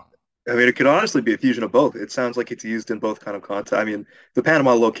Panama. I mean, it could honestly be a fusion of both. It sounds like it's used in both kind of context. I mean, the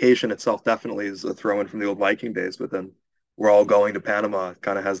Panama location itself definitely is a throw-in from the old Viking days, but then we're all going to Panama. It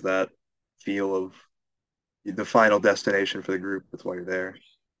kind of has that feel of the final destination for the group. That's why you're there.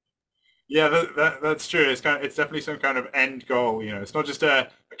 Yeah, that's true. It's definitely some kind of end goal. It's not just a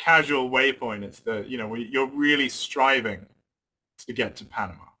casual waypoint. It's where you're really striving to get to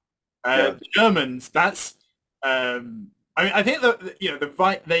Panama. Yeah, The Germans, that's I mean, I think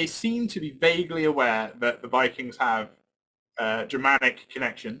that they seem to be vaguely aware that the Vikings have Germanic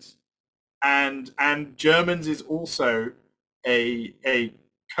connections, and Germans is also a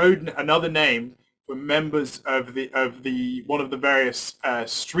code, another name for members of the one of the various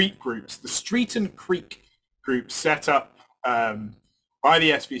street groups, the Street and Creek group set up by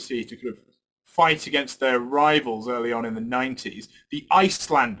the SVC to kind of fight against their rivals early on in the 90s. The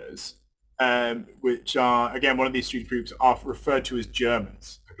Icelanders, which are again one of these street groups, are referred to as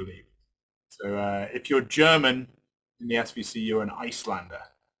Germans, I believe. So if you're German in the SVC, you're an Icelander.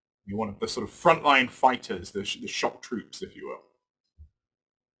 You're one of the sort of frontline fighters, the shock troops, if you will.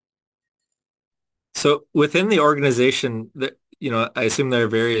 So within the organization, that I assume there are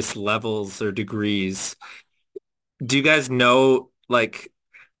various levels or degrees. Do you guys know, like,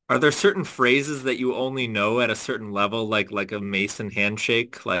 are there certain phrases that you only know at a certain level, like a Mason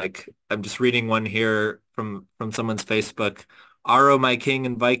handshake? Like, I'm just reading one here from someone's Facebook. Aro, my king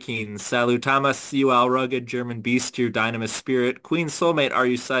and Vikings, salutamus, you all rugged German beast, your dynamis spirit, queen soulmate are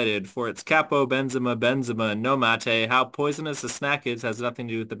you cited, for its capo, Benzema, no mate, how poisonous a snack is has nothing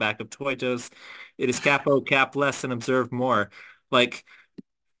to do with the back of Toitos. It is capo, cap less, and observe more. Like,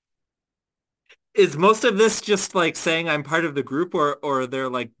 is most of this just like saying I'm part of the group, or are there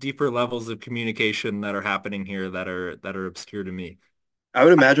like deeper levels of communication that are happening here that are obscure to me? I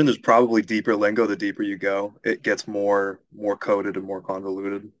would imagine there's probably deeper lingo the deeper you go. It gets more coded and more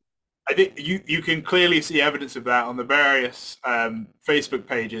convoluted. I think you can clearly see evidence of that on the various Facebook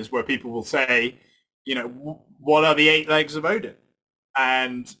pages where people will say, what are the eight legs of Odin?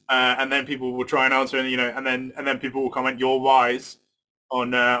 And then people will try and answer, and then people will comment, "You're wise,"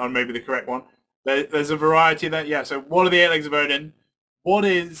 on maybe the correct one. There's a variety of that. Yeah. So what are the eight legs of Odin? What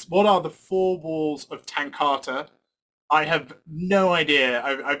are the four walls of Tankata? I have no idea.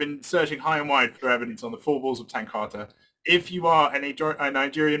 I've been searching high and wide for evidence on the four walls of Tankata. If you are a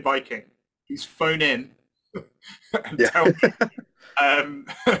Nigerian Viking, please phone in and Yeah. tell me. Um,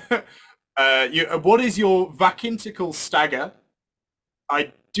 what is your vakintical stagger?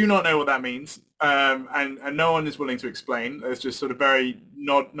 I do not know what that means, and no one is willing to explain. There's just sort of very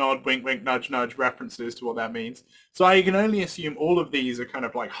nod, nod, wink, wink, nudge, nudge references to what that means. So I can only assume all of these are kind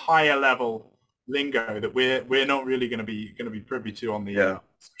of like higher level lingo that we're not really going to be privy to on the Yeah.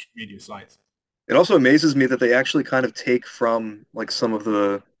 social media sites. It also amazes me that they actually kind of take from like some of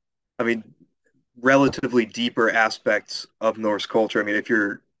the, I mean, relatively deeper aspects of Norse culture. I mean, if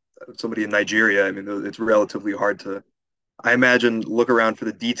you're somebody in Nigeria, I mean, it's relatively hard to, I imagine, look around for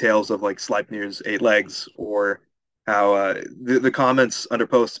the details of like Sleipnir's eight legs or how the comments under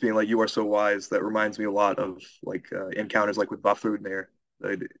posts being like, "You are so wise." That reminds me a lot of like encounters like with Vafthrûdnir,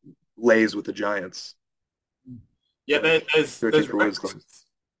 that lays with the giants, Yeah, searching for wisdom.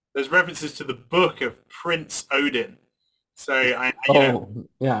 there's references to the book of Prince Odin. So Oh,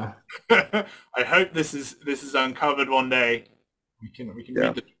 yeah. I hope this is uncovered one day. We can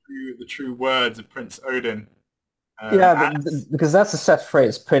Yeah. read the true words of Prince Odin. Yeah, As because that's a set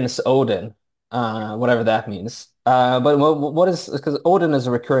phrase, Prince Odin, whatever that means. But what is, because Odin is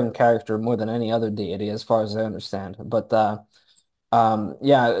a recurring character more than any other deity, as far as I understand. But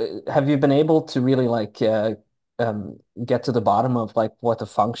yeah, have you been able to really like get to the bottom of like what the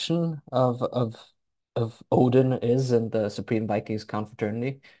function of Odin is in the Supreme Vikings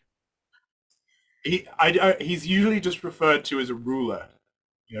Confraternity? he's usually just referred to as a ruler.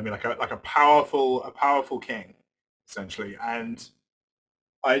 I mean, like a powerful king, essentially. And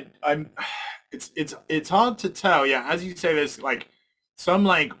I'm it's hard to tell. Yeah, as you say, there's like some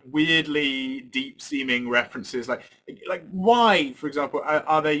like weirdly deep seeming references. Like why, for example,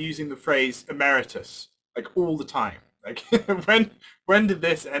 are they using the phrase emeritus like all the time? Like when did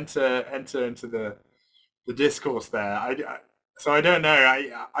this enter into the discourse there? So I don't know.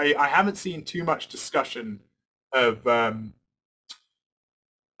 I haven't seen too much discussion of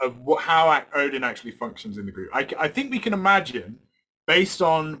how Odin actually functions in the group. I think we can imagine, based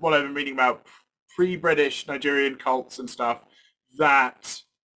on what I've been reading about pre-British Nigerian cults and stuff, that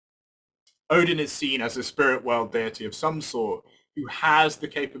Odin is seen as a spirit world deity of some sort who has the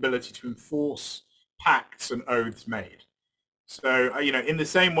capability to enforce pacts and oaths made. So, in the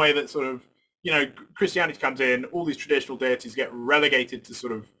same way that sort of, Christianity comes in, all these traditional deities get relegated to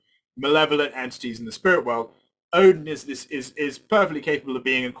sort of malevolent entities in the spirit world. Odin is perfectly capable of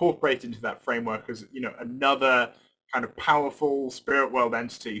being incorporated into that framework as, another kind of powerful spirit world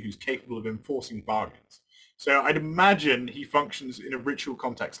entity who's capable of enforcing bargains. So I'd imagine he functions in a ritual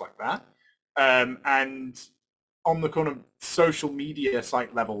context like that. And on the kind of social media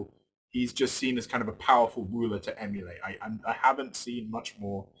site level, he's just seen as kind of a powerful ruler to emulate. I haven't seen much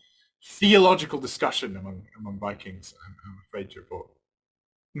more theological discussion among Vikings, I'm afraid to report.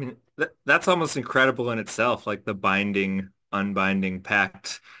 I mean, that's almost incredible in itself, like the binding, unbinding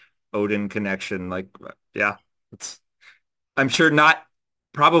pact, Odin connection. Like, yeah, it's, I'm sure not,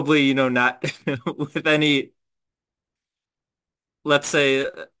 probably, not with any, let's say,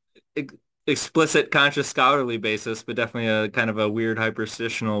 ex explicit conscious scholarly basis, but definitely a kind of a weird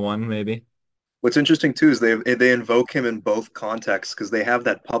hyperstitional one, maybe. What's interesting too is they invoke him in both contexts because they have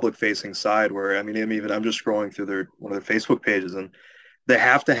that public facing side where I mean even I'm just scrolling through their one of their Facebook pages and they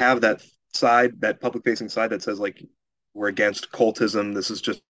have to have that side, that public facing side that says like we're against cultism. This is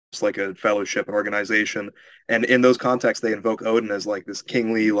just like a fellowship, an organization. And in those contexts, they invoke Odin as like this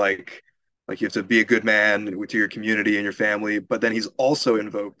kingly, like you have to be a good man with your community and your family. But then he's also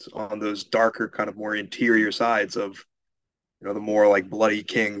invoked on those darker, kind of more interior sides of, the more like bloody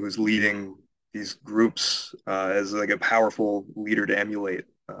king who's leading these groups as like a powerful leader to emulate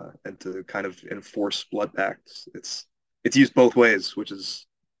and to kind of enforce blood pacts. It's used both ways, which is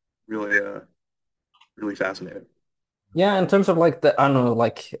really really fascinating. Yeah, in terms of like the, I don't know,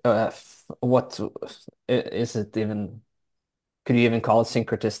 like what is it even? Could you even call it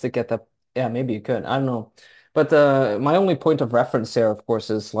syncretistic at that? Yeah, maybe you could. I don't know. But my only point of reference here, of course,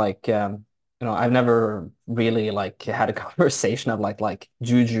 is like I've never really like had a conversation of like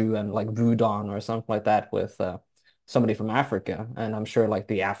juju and like voodoo or something like that with somebody from Africa, and I'm sure like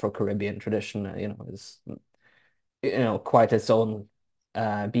the Afro-Caribbean tradition, is quite its own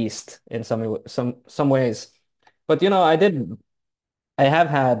beast in some ways. But I have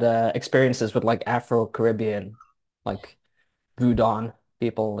had experiences with like Afro-Caribbean, like voodoo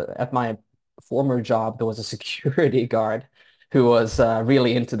people. At my former job, there was a security guard who was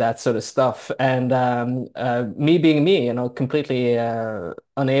really into that sort of stuff. And me being me, completely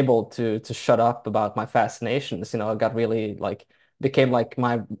unable to shut up about my fascinations, I got really like became like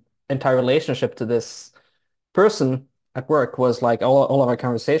my entire relationship to this person at work was like all of our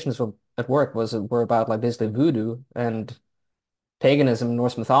conversations at work were about like basically voodoo and paganism,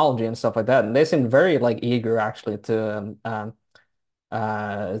 Norse mythology and stuff like that. And they seemed very like eager actually to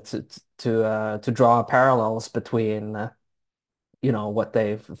draw parallels between what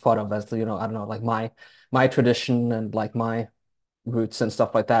they've thought of as I don't know, like my tradition and like my roots and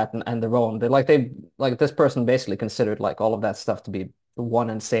stuff like that, and their own. They like this person basically considered like all of that stuff to be one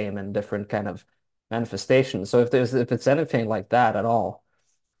and same and different kind of manifestations. So if it's anything like that at all,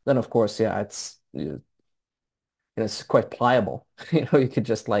 then of course, yeah, it's quite pliable. You could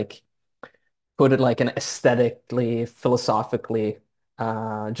just like put it like an aesthetically, philosophically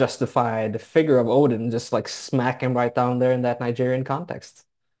justified figure of Odin, just like smack him right down there in that Nigerian context.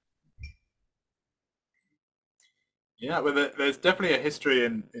 Yeah, well, there's definitely a history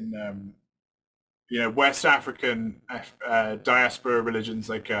in West African diaspora religions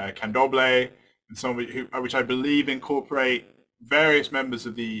like Candomblé and some which I believe incorporate various members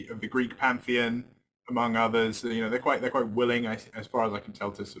of the Greek pantheon, among others. They're quite willing, as far as I can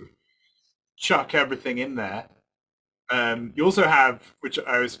tell, to sort of chuck everything in there. You also have, which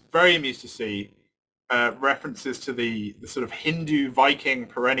I was very amused to see, references to the sort of Hindu Viking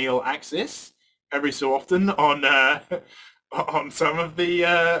perennial axis every so often on on some of the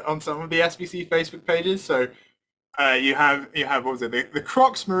SBC Facebook pages. So you have what was it, the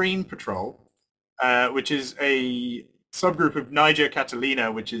Crocs Marine Patrol, which is a subgroup of Niger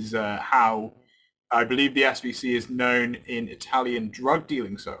Catalina, which is how I believe the SBC is known in Italian drug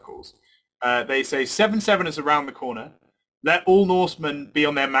dealing circles. They say 7-7 is around the corner. Let all Norsemen be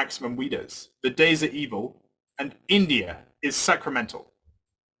on their maximum weeders. The days are evil, and India is sacramental.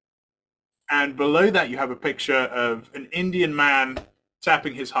 And below that, you have a picture of an Indian man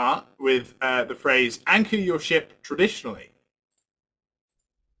tapping his heart with the phrase, anchor your ship traditionally.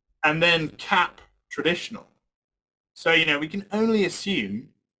 And then cap traditional. So, we can only assume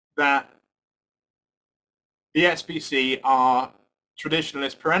that the SBC are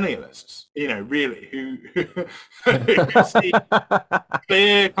traditionalist perennialists, really, who see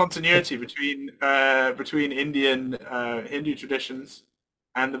clear continuity between Indian Hindu traditions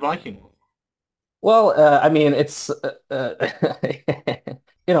and the Viking one. Well, I mean, it's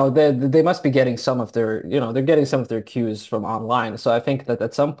they must be getting some of their they're getting some of their cues from online. So I think that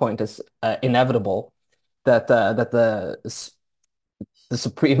at some point it's inevitable that the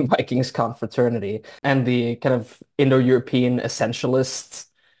Supreme Vikings Confraternity and the kind of Indo-European essentialists,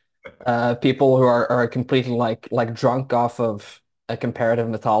 people who are completely like drunk off of a comparative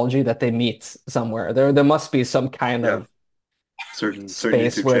mythology, that they meet somewhere. There must be some kind Yeah, of certain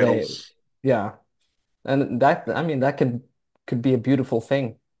space YouTube where they, channels. yeah. And that, I mean, that could be a beautiful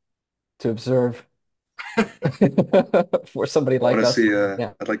thing to observe for somebody I want like to us. see.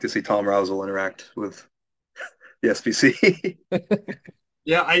 Yeah. I'd like to see Tom Rousel interact with the SBC.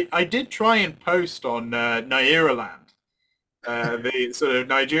 Yeah, I did try and post on Nairaland, the sort of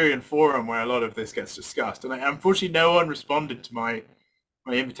Nigerian forum where a lot of this gets discussed, and unfortunately no one responded to my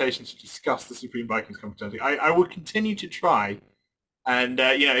invitation to discuss the Supreme Vikings Confraternity. I will continue to try, and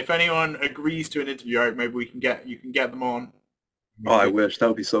if anyone agrees to an interview, maybe you can get them on. Oh, I wish that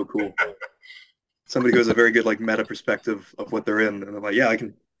would be so cool. Somebody who has a very good like meta perspective of what they're in, and they're like, yeah, I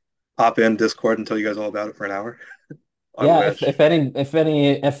can hop in Discord and tell you guys all about it for an hour. I Yeah, wish.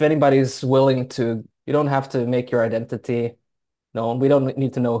 if anybody's willing to, you don't have to make your identity known. We don't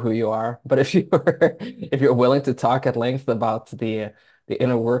need to know who you are. But if you're willing to talk at length about the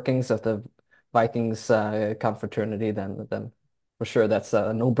inner workings of the Vikings confraternity, then for sure that's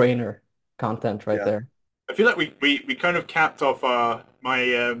a no-brainer content right Yeah. there. I feel like we kind of capped off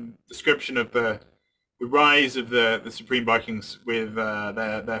my description of the rise of the Supreme Vikings with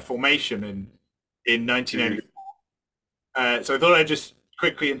their formation in 1980. So I thought I'd just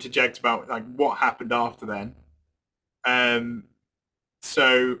quickly interject about like what happened after then.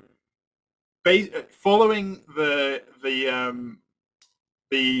 So following the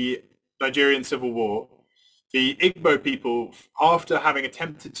Nigerian Civil War, the Igbo people, after having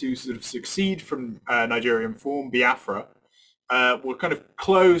attempted to sort of succeed from Nigeria and form Biafra, were kind of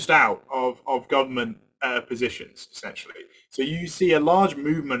closed out of government positions, essentially. So you see a large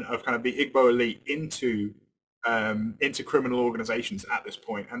movement of kind of the Igbo elite into criminal organizations at this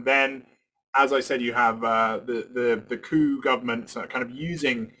point. And then, as I said, you have the coup government kind of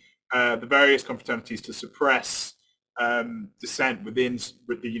using the various confraternities to suppress dissent with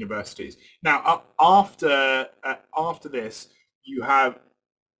the universities. Now, after this, you have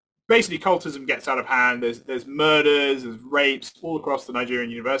basically cultism gets out of hand. There's murders, there's rapes all across the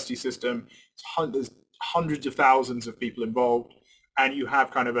Nigerian university system. There's hundreds of thousands of people involved, and you have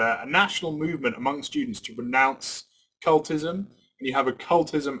kind of a national movement among students to renounce cultism, and you have a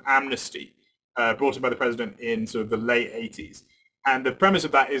cultism amnesty brought in by the president in sort of the late 80s. And the premise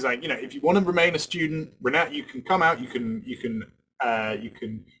of that is like, if you want to remain a student, you can come out, you can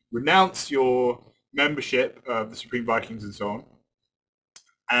renounce your membership of the Supreme Vikings and so on,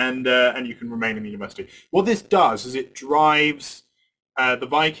 and you can remain in the university. What this does is it drives the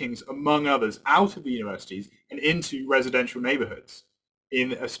Vikings, among others, out of the universities and into residential neighborhoods,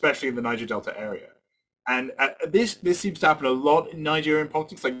 especially in the Niger Delta area. And this seems to happen a lot in Nigerian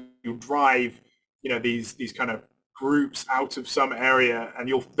politics. Like you'll drive, these kind of groups out of some area, and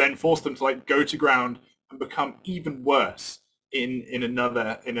you'll then force them to like go to ground and become even worse in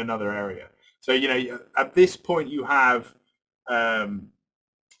another area. So at this point you have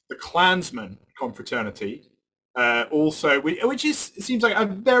the Klansman confraternity, also, which seems like a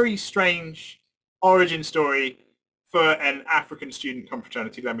very strange origin story for an African student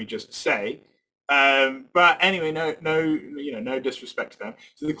confraternity. Let me just say. But anyway, no disrespect to them.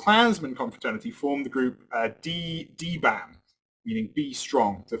 So the Klansman confraternity formed the group DBAM, meaning Be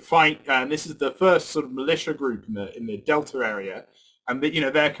Strong, to fight. And this is the first sort of militia group in the Delta area, and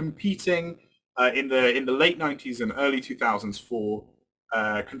they're competing in the late 90s and early 2000s for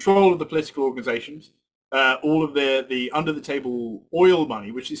control of the political organizations, all of the under the table oil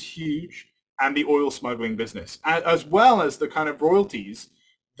money, which is huge, and the oil smuggling business, as well as the kind of royalties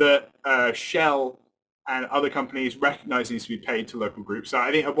that Shell and other companies recognize needs to be paid to local groups. So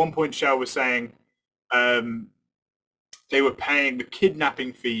I think at one point Shell was saying they were paying the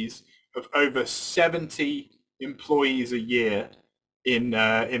kidnapping fees of over 70 employees a year in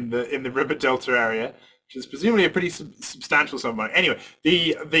the River Delta area, which is presumably a pretty substantial sum of money. Anyway,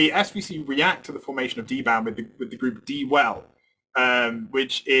 the SVC react to the formation of DBAM with the group D-Well,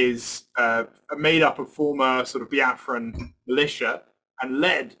 which is made up of former sort of Biafran militia and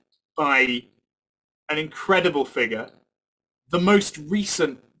led by an incredible figure, the most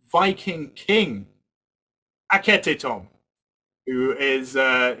recent Viking king, Aketetom,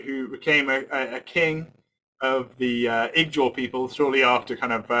 who became a king of the Igbo people shortly after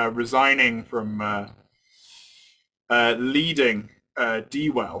kind of resigning from leading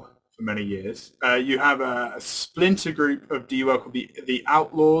D-Well for many years. You have a splinter group of D-Well called the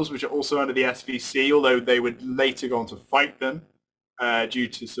Outlaws, which are also under the SVC, although they would later go on to fight them due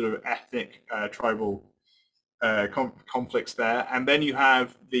to sort of ethnic, tribal conflicts there. And then you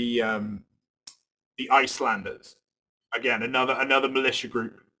have the Icelanders, again another militia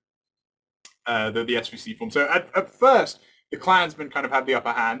group that the SVC formed. So at first, the Klansmen kind of had the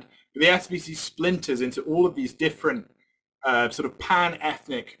upper hand, but the SVC splinters into all of these different sort of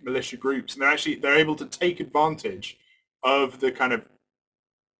pan-ethnic militia groups, and they're able to take advantage of the kind of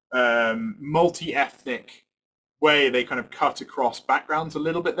multi-ethnic way they kind of cut across backgrounds a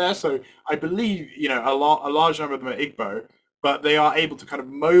little bit there. So I believe a large number of them are Igbo, but they are able to kind of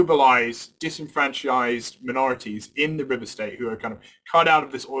mobilize disenfranchised minorities in the River State who are kind of cut out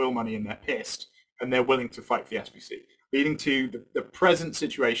of this oil money and they're pissed and they're willing to fight for the SVC, leading to the present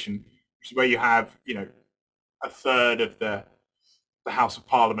situation, which is where you have a third of the House of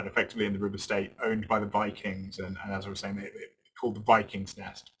Parliament effectively in the River State owned by the Vikings, and as I was saying, they're called the Vikings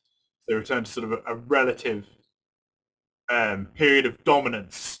Nest. They return to sort of a relative period of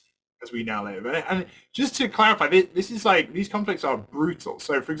dominance as we now live. And just to clarify, this is like, these conflicts are brutal.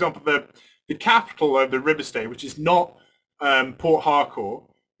 So for example, the capital of the River State, which is not Port Harcourt,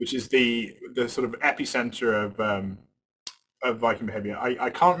 which is the sort of epicenter of Viking behavior. I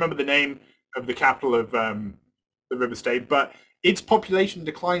can't remember the name of the capital of the River State, but its population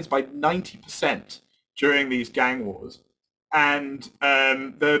declines by 90% during these gang wars. And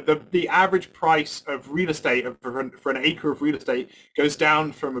the average price of real estate for an acre of real estate goes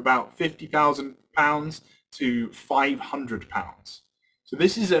down from about £50,000 to £500. So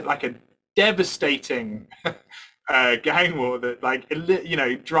this is a devastating gang war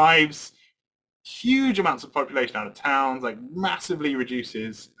that drives huge amounts of population out of towns, massively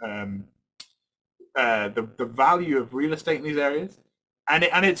reduces the value of real estate in these areas,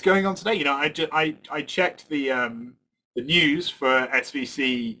 and it's going on today. I checked the news for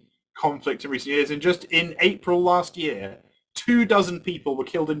SVC conflict in recent years. And just in April last year, 24 people were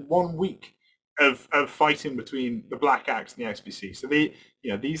killed in 1 week of fighting between the Black Axe and the SBC. So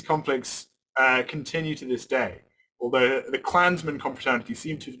these conflicts continue to this day. Although the Klansman confraternity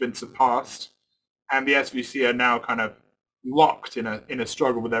seem to have been surpassed, and the SVC are now kind of locked in a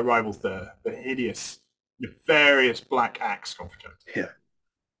struggle with their rivals, the hideous, nefarious Black Axe confraternity. Yeah.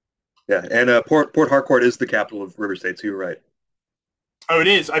 Yeah, and Port Harcourt is the capital of River State, so you're right. Oh, it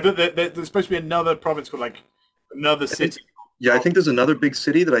is. I thought that there's supposed to be another province called like another city. I think there's another big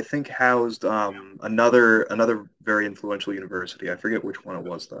city that I think housed another very influential university. I forget which one it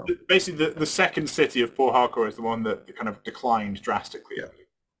was though. Basically, the second city of Port Harcourt is the one that kind of declined drastically. Yeah.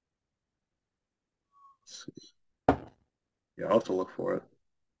 Yeah, I'll have to look for it.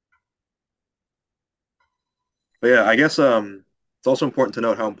 But yeah, I guess it's also important to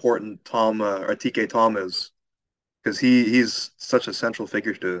note how important Tom or TK Tom is, because he's such a central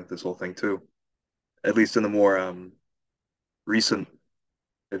figure to this whole thing too, at least in the more recent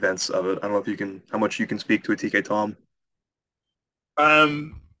events of it. I don't know how much you can speak to a TK Tom.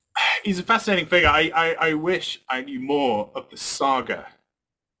 He's a fascinating figure. I wish I knew more of the saga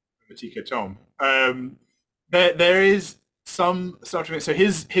of TK Tom. There is some sort of, so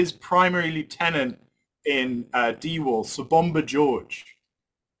his primary lieutenant in D-Wall, Sir Bomber George,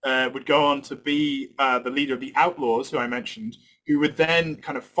 would go on to be the leader of the Outlaws, who I mentioned, who would then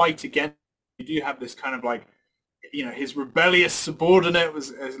kind of fight against. You do have this kind of like, his rebellious subordinate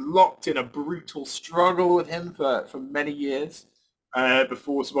was locked in a brutal struggle with him for many years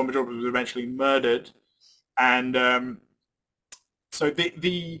before Sir Bomber George was eventually murdered. And so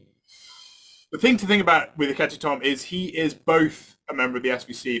the thing to think about with Ikechi Tom is he is both a member of the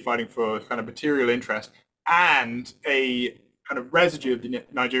SVC fighting for kind of material interest and a kind of residue of the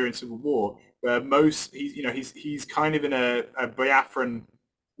Nigerian Civil War, where he's kind of in a Biafran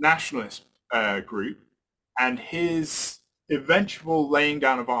nationalist group, and his eventual laying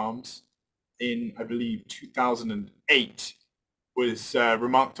down of arms in, I believe, 2008 was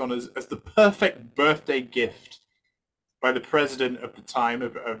remarked on as the perfect birthday gift by the president of the time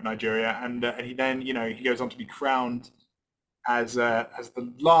of Nigeria, and he then he goes on to be crowned as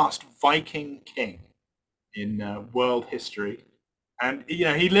the last Viking king in world history, and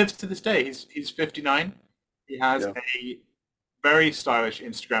he lives to this day. He's 59. He has a very stylish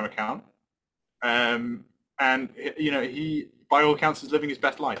Instagram account, and he by all accounts is living his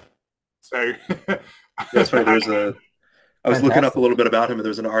best life. So that's right. I was looking up a little bit about him, and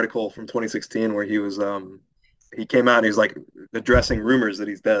there's an article from 2016 where he was he came out and he's like addressing rumors that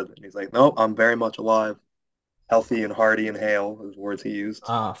he's dead, and he's like, "No, I'm very much alive, healthy and hearty and hale," is words he used.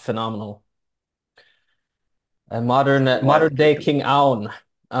 Phenomenal. A modern day King Aoun.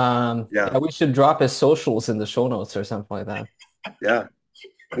 Yeah, we should drop his socials in the show notes or something like that. Yeah,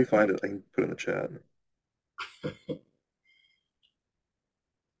 let me find it. I can put it in the chat.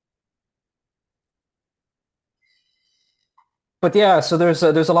 But yeah, so there's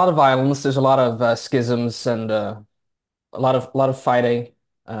a lot of violence, there's a lot of schisms, and a lot of fighting,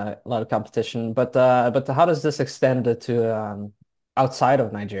 a lot of competition. But how does this extend to outside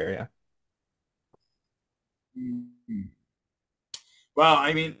of Nigeria? Well,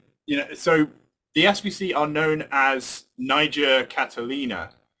 I mean, so the SBC are known as Niger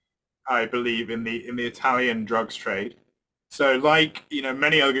Catalina, I believe, in the Italian drugs trade. So, like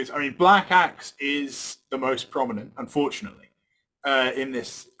many other groups, I mean, Black Axe is the most prominent, unfortunately, in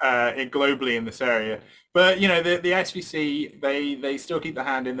this globally in this area. But the SVC they still keep the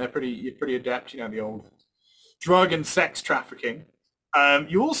hand in. They're pretty adept. The old drug and sex trafficking.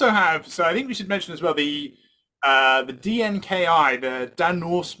 You also have, so I think we should mention as well the DNKI, the Dan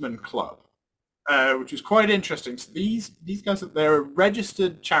Norseman Club, which is quite interesting. So these guys, they're a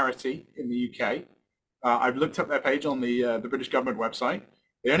registered charity in the UK. I've looked up their page on the British government website.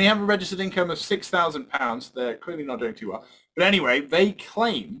 They only have a registered income of £6,000. They're clearly not doing too well. But anyway, they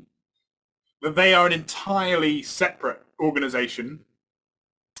claim that they are an entirely separate organization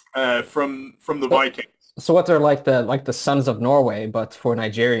from the Vikings. So what, they're like the Sons of Norway, but for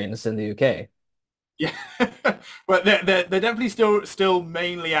Nigerians in the UK. Yeah, but they're definitely still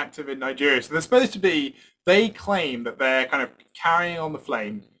mainly active in Nigeria. So they're supposed to be. They claim that they're kind of carrying on the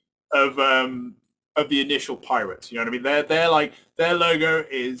flame of the initial pirates. You know what I mean? They're like, their logo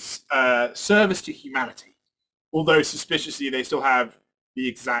is service to humanity. Although suspiciously they still have the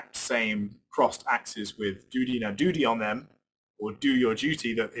exact same crossed axes with duty on them, or do your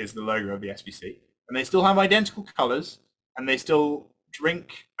duty, that is the logo of the SBC. And they still have identical colors, and they still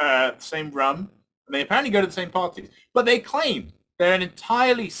drink the same rum, and they apparently go to the same parties. But they claim they're an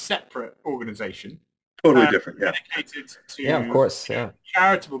entirely separate organization, Totally different. Yeah. dedicated Yeah, of to course. Yeah.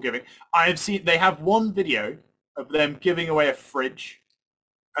 charitable giving. I've seen they have one video of them giving away a fridge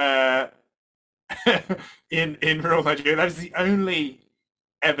uh, in rural Nigeria. That is the only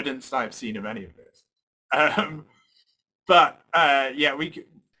evidence I've seen of any of this. But yeah,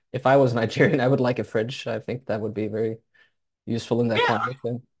 If I was Nigerian, I would like a fridge. I think that would be very useful in that yeah, climate.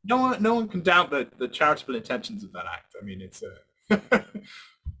 Yeah. no one can doubt the charitable intentions of that act. I mean, it's a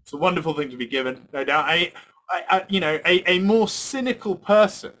it's a wonderful thing to be given, no doubt. A more cynical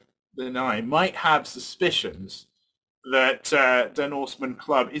person than I might have suspicions that the Norseman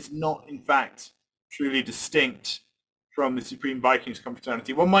Club is not, in fact, truly distinct from the Supreme Vikings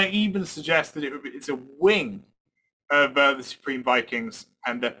Confraternity. One might even suggest that it's a wing of the Supreme Vikings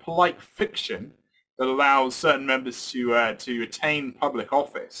and their polite fiction that allows certain members to attain public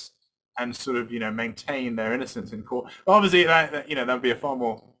office and sort of maintain their innocence in court. Obviously, that would be a far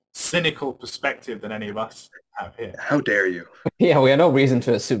more cynical perspective than any of us have here. How dare you Yeah, we have no reason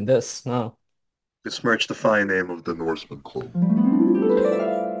to assume this. No. besmirch the fine name of the Norseman Club?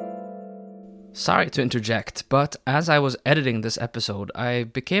 Sorry to interject, but as I was editing this episode, I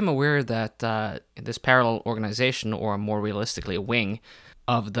became aware that this parallel organization, or more realistically, a wing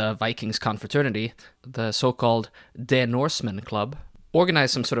of the Vikings Confraternity, the so-called De Norseman Club,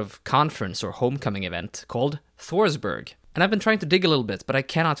 organized some sort of conference or homecoming event called Thorsberg. And I've been trying to dig a little bit, but I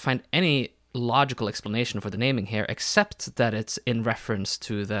cannot find any logical explanation for the naming here, except that it's in reference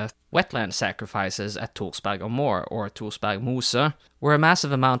to the wetland sacrifices at Torsberg Moor, or Torsberg Mose, where a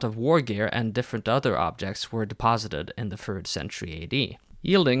massive amount of war gear and different other objects were deposited in the 3rd century AD,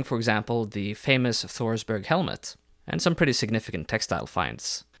 yielding, for example, the famous Thorsberg helmet, and some pretty significant textile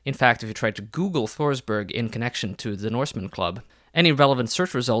finds. In fact, if you try to Google Thorsberg in connection to the Norseman Club, any relevant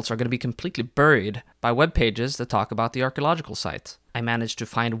search results are going to be completely buried by web pages that talk about the archaeological site. I managed to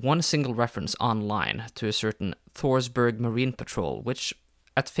find one single reference online to a certain Thorsberg Marine Patrol, which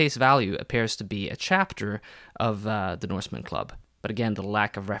at face value appears to be a chapter of the Norseman Club. But again, the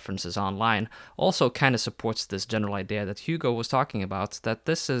lack of references online also kind of supports this general idea that Hugo was talking about, that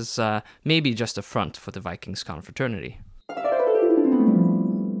this is maybe just a front for the Vikings Confraternity.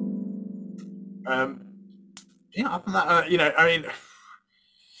 Yeah, other than that, I mean,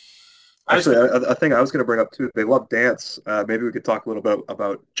 Actually, a thing I was going to bring up too. They love dance. Maybe we could talk a little bit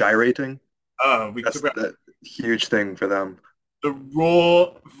about gyrating. we can That's talk about a huge thing for them. the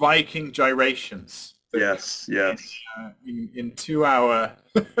raw Viking gyrations. Yes, yes. In 2 hour,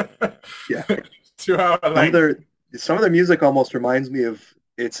 Yeah. 2 hour Some of length. their music almost reminds me of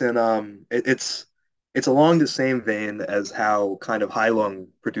it's along the same vein as how kind of Hailung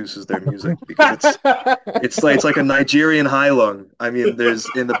produces their music, because it's like a Nigerian Hailung. I mean, there's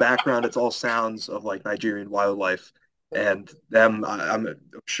in the background it's all sounds of like Nigerian wildlife, and I'm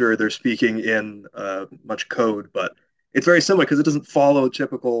sure they're speaking in much code, but it's very similar because it doesn't follow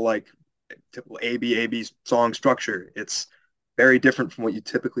typical AB song structure. It's very different from what you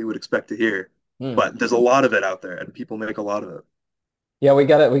typically would expect to hear. But there's a lot of it out there, and people make a lot of it. Yeah, we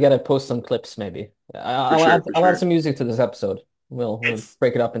gotta post some clips maybe. I'll For add sure. some music to this episode. We'll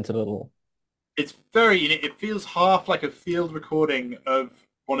break it up into little. It's very. It feels half like a field recording of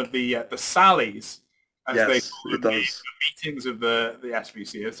one of the Sallies, as they Yes, call it them, the does. meetings of the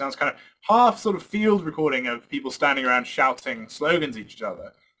SVC. It sounds kind of half sort of field recording of people standing around shouting slogans at each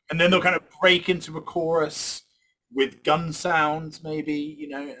other, and then they'll kind of break into a chorus with gun sounds, maybe,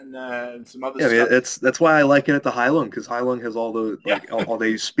 and some other Yeah, I mean, stuff. that's why I liken it to Hailung, because Hailung has all the Yeah. all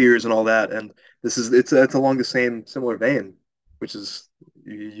they use spears and all that, and it's along the similar vein, which is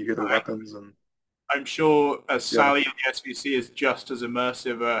you hear their weapons and I'm sure a yeah. Sally in the SVC is just as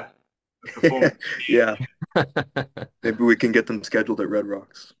immersive a performance. Yeah, maybe we can get them scheduled at Red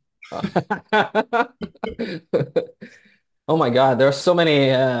Rocks. Oh my God, there are so many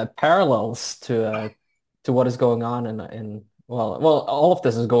parallels to what is going on in all of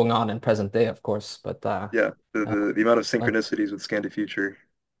this is going on in present day, of course, but Yeah, uh, the amount of uh, synchronicities with Scandi Future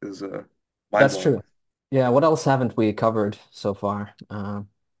is that's mind-blowing. true. Yeah, what else haven't we covered so far?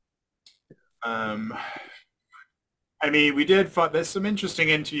 Um, I mean, we did find there's some interesting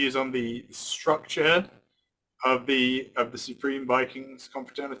interviews on the structure of the Supreme Vikings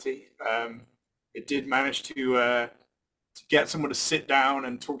Confraternity. It did manage to get someone to sit down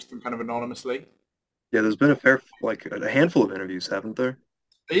and talk to them kind of anonymously. Yeah, there's been a handful of interviews, haven't there?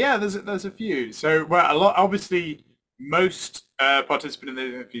 But yeah, there's a few. So well, a lot obviously most participants in the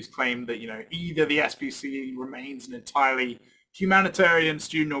interviews claim that either the SPC remains an entirely humanitarian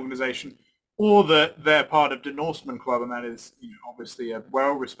student organization, or that they're part of the Norseman Club, and that is obviously a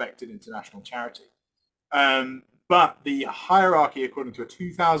well-respected international charity. But the hierarchy, according to a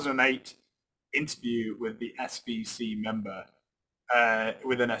 2008 interview with the SBC member,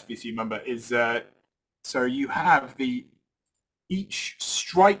 with an SBC member, is so you have each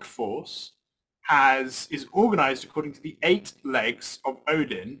strike force is organized according to the 8 legs of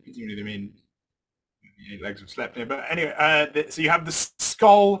Odin. Presumably they mean the 8 legs of Sleipnir. But anyway, so you have the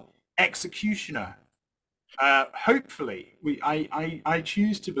Skull Executioner. Hopefully, I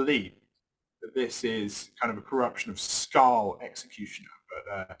choose to believe that this is kind of a corruption of Skull Executioner,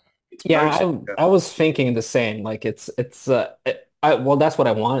 but it's Yeah, most I was thinking the same. Like well, that's what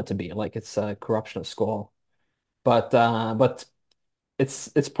I want it to be. Like it's a corruption of Skull, but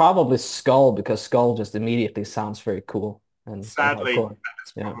it's probably Skull because Skull just immediately sounds very cool and sadly hardcore.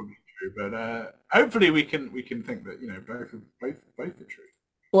 that's Yeah. probably true. But hopefully we can think that both are true.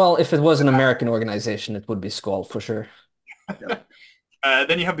 Well, if it was an American organization, it would be Skull for sure.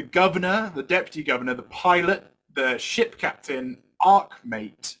 Then you have the governor, the deputy governor, the pilot, the ship captain,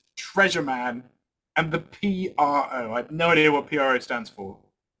 arkmate, treasure man, and the PRO. I have no idea what PRO stands for.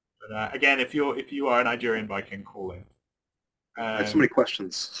 But again, if you are a Nigerian Viking, call in. I have so many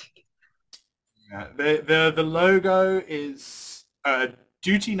questions. Yeah, the logo is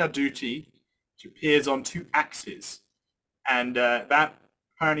duty na duty, which appears on 2 axes, and that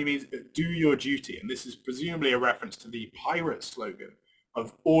apparently means do your duty, and this is presumably a reference to the pirate slogan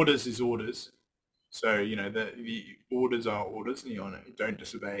of orders is orders. So the orders are orders, and you don't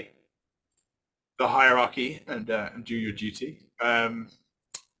disobey the hierarchy and do your duty.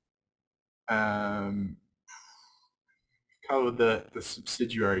 Cover the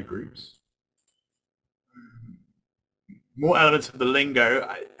subsidiary groups. More elements of the lingo.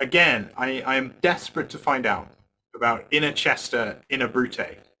 I am desperate to find out about Inner Chester, Inner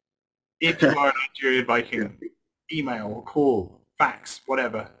Brute. If you are a Nigerian Viking, email or call, fax,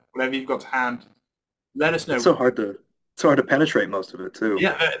 whatever you've got to hand, let us know. It's so hard to penetrate most of it too.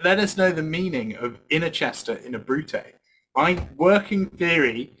 Yeah, let us know the meaning of Inner Chester, Inner Brute. My working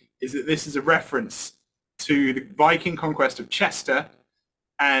theory is that this is a reference to the Viking conquest of Chester,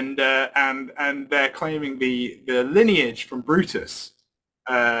 and they're claiming the lineage from Brutus,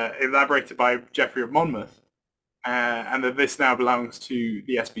 elaborated by Geoffrey of Monmouth, and that this now belongs to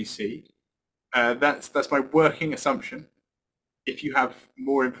the SBC. That's my working assumption. If you have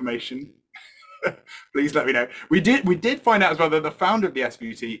more information, please let me know. We did find out as well that the founder of the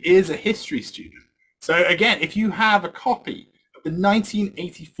SBC is a history student. So again, if you have a copy of the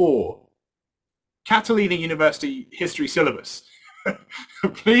 1984 Catalina University history syllabus,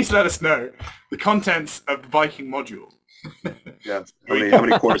 please let us know the contents of the Viking module. Yeah, how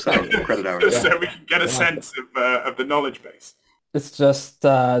many course credit hours? So we can get a sense of the knowledge base. It's just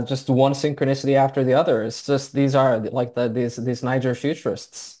one synchronicity after the other. It's just these are like these Niger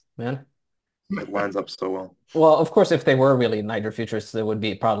futurists, man. It lines up so well. Well, of course, if they were really Niger futurists, they would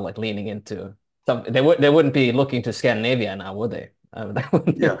be probably like leaning into some. They wouldn't be looking to Scandinavia now, would they?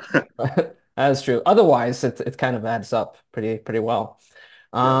 Yeah, That's true. Otherwise, it kind of adds up pretty well.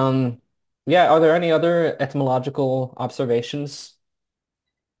 Yeah. Are there any other etymological observations?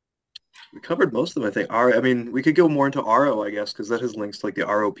 we covered most of them, I think. I mean, we could go more into Aro, I guess, because that has links to like the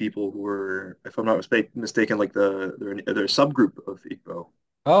Aro people who were, if I'm not mistaken, like they're subgroup of Igbo.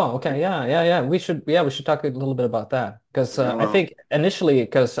 Oh, okay. Yeah. We should talk a little bit about that because I Well, think initially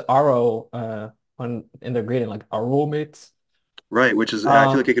because Aro on in their greeting like Aro mates. right, which is I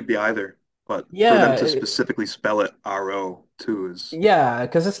feel like it could be either, but for them Yeah, to specifically spell it Aro too is yeah,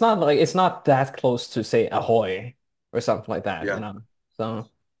 because it's not that close to say ahoy or something like that, yeah, So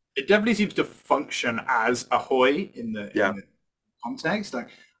It definitely seems to function as ahoy in yeah, the context. Like,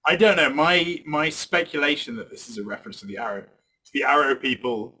 I don't know. My speculation that this is a reference to the Arrow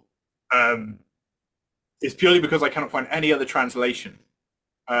people, is purely because I cannot find any other translation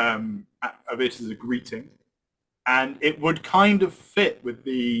of it as a greeting, and it would kind of fit with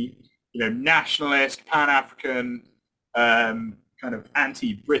the nationalist, Pan-African, kind of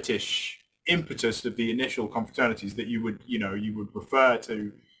anti-British impetus of the initial confraternities that you would refer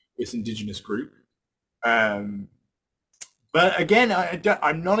to this indigenous group. But again,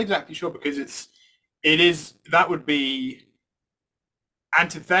 I'm not exactly sure because that would be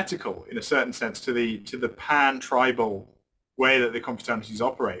antithetical in a certain sense to the pan-tribal way that the confraternities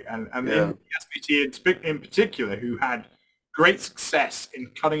operate, and yeah. the SBT in particular, who had great success in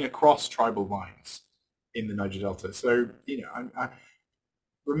cutting across tribal lines in the Niger Delta. So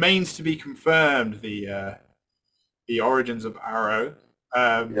remains to be confirmed the origins of Arrow.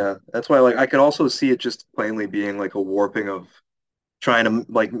 Yeah, that's why like I could also see it just plainly being like a warping of trying to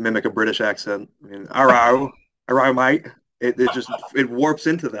like mimic a British accent. I mean, arrow, mate. It warps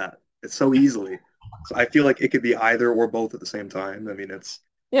into that. It's so easily. So I feel like it could be either or both at the same time. I mean, it's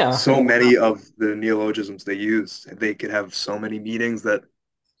Yeah, so many of the neologisms they use. They could have so many meanings that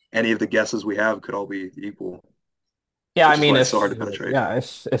any of the guesses we have could all be equal, yeah. I which is mean, why it's so if hard to penetrate. yeah,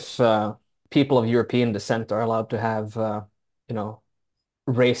 if people of European descent are allowed to have you know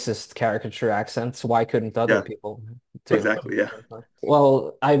racist caricature accents, why couldn't other Yeah, people too? exactly. Yeah.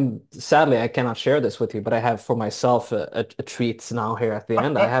 Well, I'm sadly I cannot share this with you, but I have for myself a treat now here at the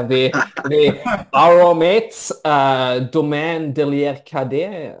end. I have the Aromates Domaine de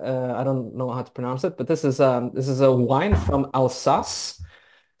l'Ircadé. I don't know how to pronounce it, but this is a wine from Alsace.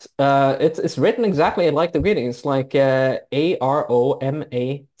 It's written exactly like the reading. It's like Aromate.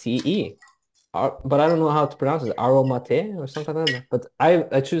 But I don't know how to pronounce it. Aromate or something like that. But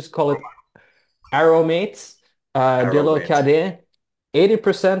I choose to call it Aromates de Arrowmate. l'Orcadie.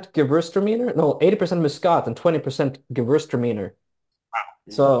 80% Gewürztraminer. No, 80% Muscat and 20% Gewürztraminer.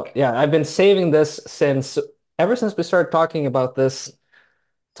 So yeah, I've been saving this since ever since we started talking about this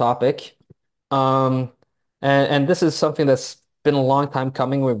topic. Um, and this is something that's been a long time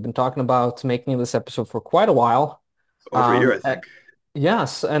coming. We've been talking about making this episode for quite a while. Over a year, Um, I uh, think.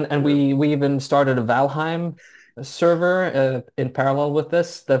 yes, and Yeah. we even started a Valheim server in parallel with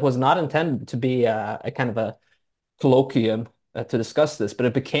this that was not intended to be a kind of a colloquium to discuss this, but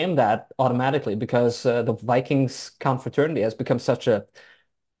it became that automatically because the Vikings Confraternity has become such a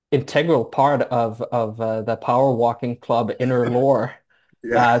integral part of the Power Walking Club inner lore.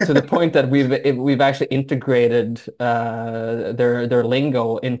 Yeah. To the point that we've actually integrated their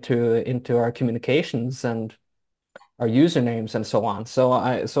lingo into our communications and our usernames and so on.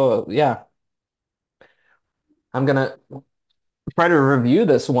 So yeah, I'm gonna try to review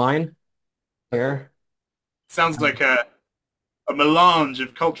this wine here. Sounds like a melange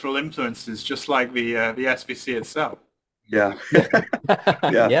of cultural influences, just like the SVC itself. Yeah.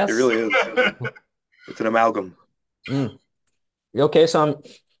 Yeah, it Yes. really is. It's an amalgam. Mm. Okay, so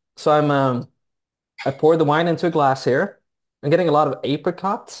I poured the wine into a glass here. I'm getting a lot of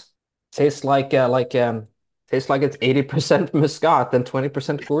apricot. Tastes tastes like it's 80% Muscat and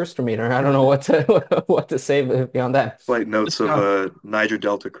 20% Gewürztraminer. I don't know what to what to say beyond that. Slight notes Just of Niger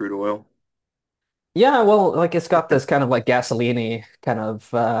Delta crude oil. Yeah, well, like it's got this kind of like gasoline kind of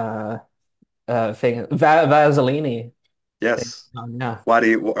thing, Va Vaseline thing. Yes. Yeah.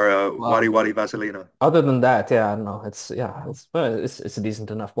 Wadi Well, Wadi Vaselina. other than that, yeah, I don't know. It's a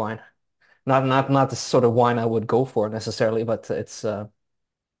decent enough wine. Not the sort of wine I would go for necessarily, but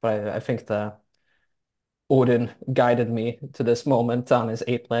I think the Odin guided me to this moment on his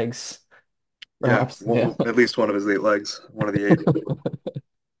 8 legs, Yeah, perhaps. Yeah. at least one of his 8 legs, one of the 8.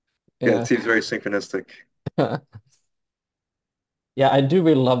 Yeah, it Yeah. seems very synchronistic. Yeah, I do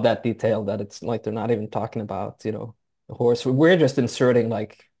really love that detail that it's like they're not even talking about, the horse. We're just inserting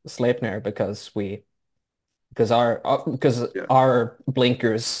like Sleipnir because Yeah, our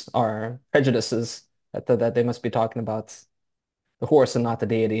blinkers, our prejudices that they must be talking about the horse and not the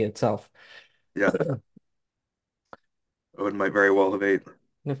deity itself. yeah. Odin might very well have 8.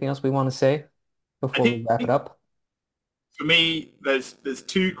 Anything else we want to say I before we wrap it think up? for me, there's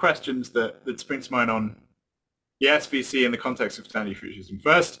two questions that spring to mind on the SVC in the context of fraternity futurism.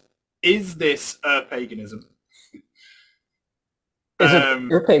 First, is this paganism? Is it Um,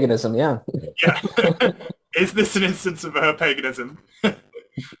 pure paganism? Yeah. yeah. Is this an instance of paganism?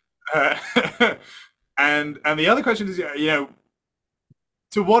 uh, and the other question is,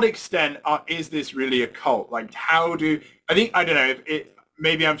 to what extent is this really a cult? Like, I don't know if it,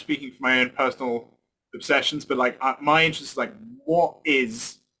 maybe I'm speaking from my own personal obsessions, but like my interest is like, what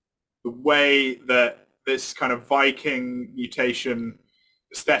is the way that this kind of Viking mutation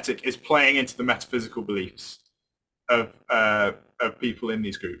aesthetic is playing into the metaphysical beliefs of people in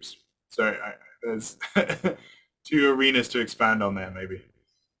these groups? So there's two arenas to expand on there, maybe.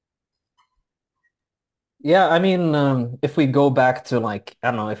 Yeah, I mean, if we go back to like,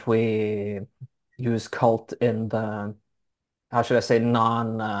 I don't know, if we use cult in the, how should I say,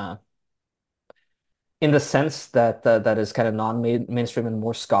 in the sense that that is kind of non-mainstream and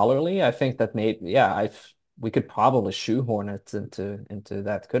more scholarly, I think that yeah, we could probably shoehorn it into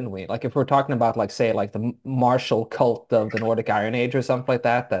that, couldn't we? Like if we're talking about like say like the martial cult of the Nordic Iron Age or something like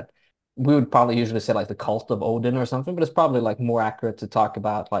that, that we would probably usually say like the cult of Odin or something, but it's probably like more accurate to talk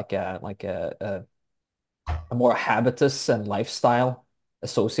about like a more habitus and lifestyle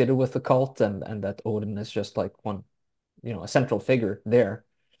associated with the cult, and that Odin is just like one, a central figure there.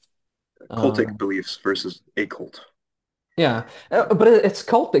 Cultic Um, beliefs versus a cult. yeah, but it's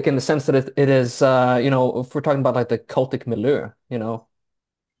cultic in the sense that it is, if we're talking about like the cultic milieu,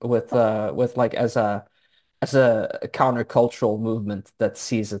 with like as a countercultural movement that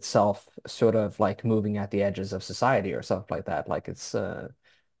sees itself sort of like moving at the edges of society or something like that. Like it's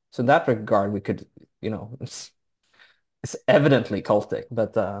So in that regard, we could, it's evidently cultic,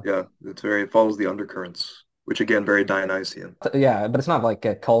 but Yeah, it follows the undercurrents, which again, very Dionysian. yeah, but it's not like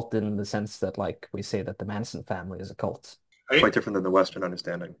a cult in the sense that like we say that the Manson family is a cult. I Quite think different than the Western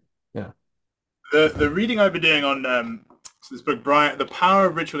understanding. Yeah. the reading I've been doing on this book, Brian, The Power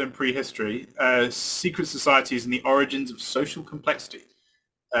of Ritual in Prehistory, Secret Societies and the Origins of Social Complexity,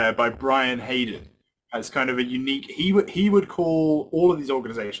 by Brian Hayden, has kind of a unique. He would call all of these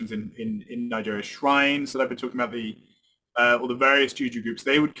organizations in Nigeria shrines that I've been talking about, the or the various juju groups.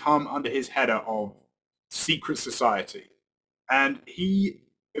 They would come under his header of secret society, and he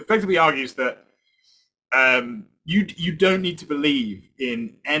effectively argues that you don't need to believe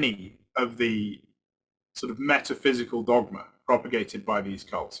in any of the sort of metaphysical dogma propagated by these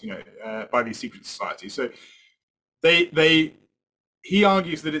cults, by these secret societies. So they he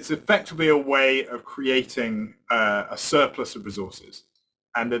argues that it's effectively a way of creating a surplus of resources,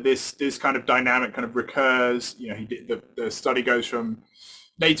 and that this kind of dynamic kind of recurs. The study goes from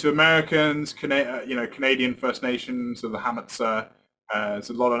Native Americans, Canadian First Nations, so the Hamatsa,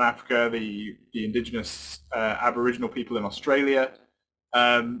 so a lot in Africa, the indigenous Aboriginal people in Australia,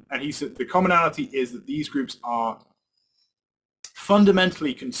 and he said the commonality is that these groups are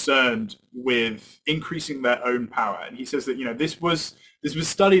fundamentally concerned with increasing their own power. And he says that this was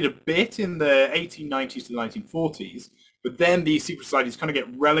studied a bit in the 1890s to the 1940s, but then these secret societies kind of get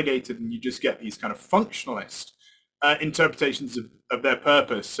relegated, and you just get these kind of functionalist interpretations of their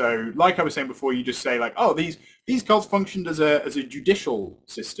purpose. So, like I was saying before, you just say like, oh, these cults functioned as a judicial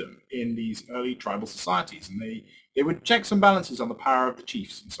system in these early tribal societies, and they would checks and balances on the power of the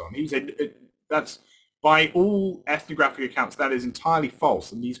chiefs and so on. He said that's by all ethnographic accounts, that is entirely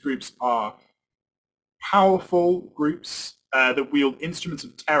false, and these groups are powerful groups that wield instruments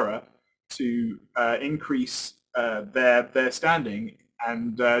of terror to increase their standing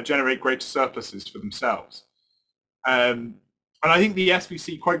and generate greater surpluses for themselves. And I think the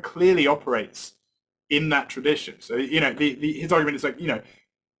SVC quite clearly operates in that tradition. So, his argument is like,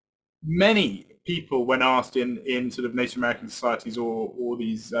 many people, when asked in sort of Native American societies or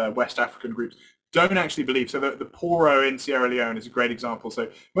these West African groups, don't actually believe. So the Poro in Sierra Leone is a great example. So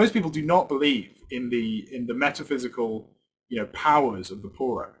most people do not believe in the metaphysical, powers of the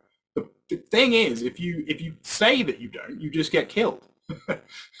Poro. The thing is, if you say that you don't, you just get killed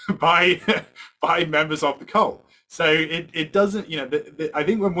by by members of the cult. So it doesn't, I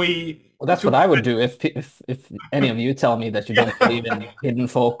think when Well, that's what I would do if any of you tell me that you don't believe in hidden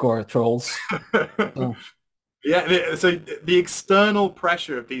folk or trolls. So, Yeah, so the external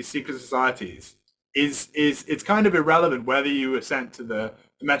pressure of these secret societies is it's kind of irrelevant whether you assent to the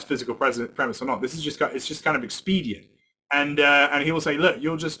metaphysical premise or not. This is it's just kind of expedient, and he will say, look,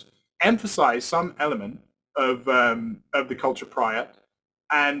 you'll just emphasize some element of the culture prior,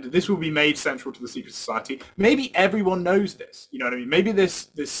 and this will be made central to the secret society. Maybe everyone knows this, you know what I mean? Maybe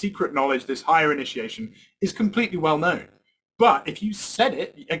this secret knowledge, this higher initiation, is completely well known, but if you said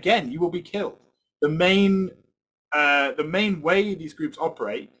it again, you will be killed. The main way these groups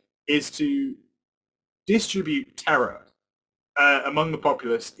operate is to distribute terror among the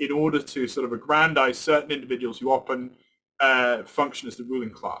populace in order to sort of aggrandize certain individuals who often function as the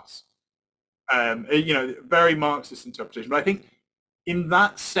ruling class. Very Marxist interpretation. But I think in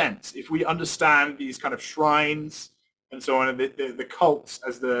that sense, if we understand these kind of shrines and so on, and the cults,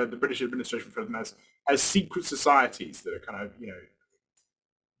 as the British administration referred to them as secret societies that are kind of,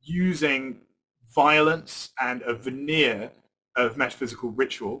 using violence and a veneer of metaphysical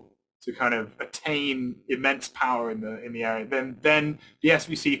ritual to kind of attain immense power in the area, then the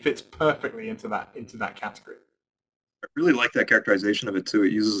SVC fits perfectly into that category. I really like that characterization of it too.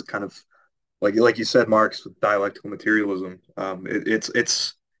 It uses kind of like you said, Marx with dialectical materialism.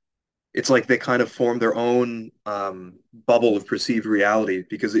 It's like they kind of form their own bubble of perceived reality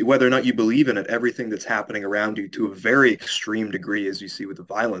because whether or not you believe in it, everything that's happening around you to a very extreme degree, as you see with the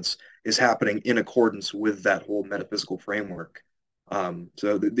violence, is happening in accordance with that whole metaphysical framework.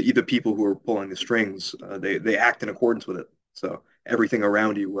 So the people who are pulling the strings, they act in accordance with it. So everything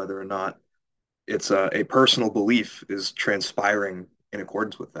around you, whether or not it's a personal belief, is transpiring in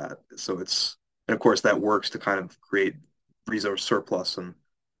accordance with that. And of course that works to kind of create resource surplus and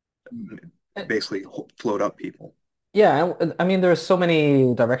basically float up people. yeah, I mean, there's so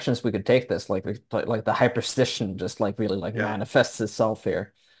many directions we could take this. Like the hyperstition just like really like Yeah. manifests itself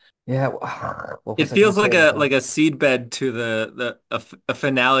here. Yeah, what It was I gonna feels say like about a that? seedbed to a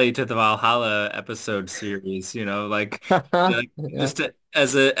finale to the Valhalla episode series, Yeah. just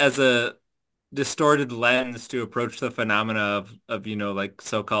as a distorted lens to approach the phenomena of like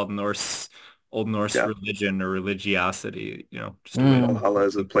so-called Norse Old Norse Yeah, religion or religiosity, just a way to Mm. Valhalla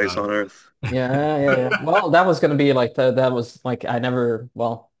is a think place about on it. Earth. Yeah, yeah, yeah. Well, that was gonna be like that was like I never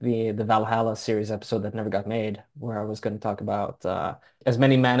well the Valhalla series episode that never got made, where I was gonna talk about as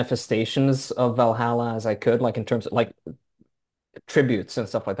many manifestations of Valhalla as I could, like in terms of like tributes and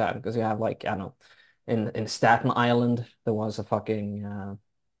stuff like that. Because you have like I don't know, in Staten Island there was a fucking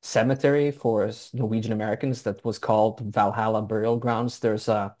cemetery for Norwegian Americans that was called Valhalla Burial Grounds. There's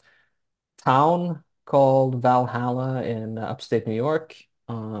a town called Valhalla in upstate New York.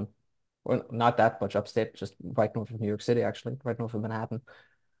 Or not that much upstate, just right north of New York City, actually, right north of Manhattan.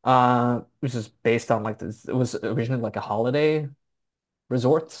 Which is based on like this. It was originally like a holiday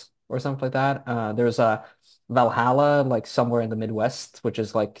resort or something like that. There's a Valhalla like somewhere in the Midwest, which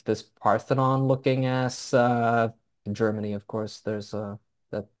is like this Parthenon looking as in Germany, of course. There's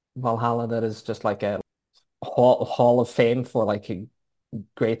that Valhalla that is just like a hall of fame for like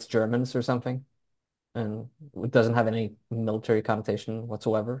great Germans or something, and it doesn't have any military connotation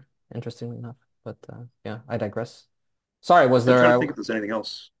whatsoever, interestingly enough. But yeah, I digress. Sorry, was I'm there trying to think if there's anything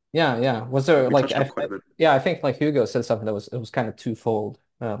else. yeah, yeah. Was there We like touched on quite a bit. yeah, I think like Hugo said something that was it was kind of twofold.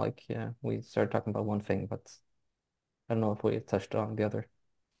 Like yeah, we started talking about one thing, but I don't know if we touched on the other.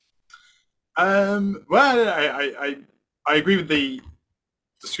 Well, I agree with the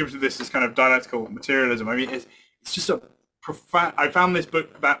description of this as kind of dialectical materialism. I mean, it's just a profound. I found that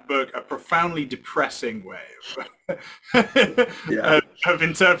book, a profoundly depressing way Yeah, of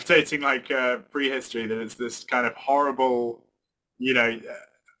interpreting like prehistory. That it's this kind of horrible, you know,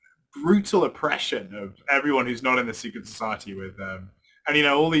 brutal oppression of everyone who's not in the secret society with and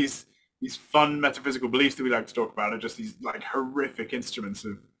all these fun metaphysical beliefs that we like to talk about are just these like horrific instruments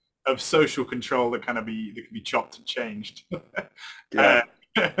of social control that can be chopped and changed yeah. uh,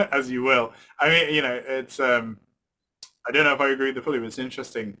 as you will. I mean, it's I don't know if I agree with it fully, but it's an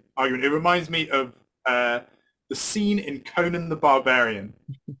interesting argument. It reminds me of the scene in Conan the Barbarian,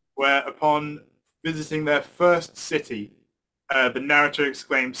 where upon visiting their first city, the narrator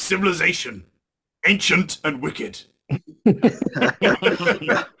exclaims, "Civilization, ancient and wicked."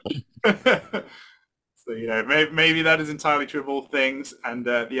 So maybe that is entirely true of all things, and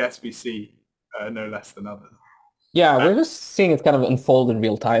the SBC no less than others. Yeah, Uh, we're just seeing it kind of unfold in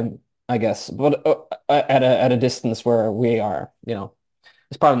real time, I guess, but at a distance where we are,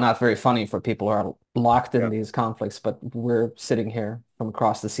 it's probably not very funny for people who are locked in Yeah, these conflicts, but we're sitting here from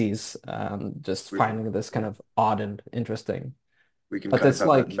across the seas, just we finding this kind of odd and interesting. we can But kind of it's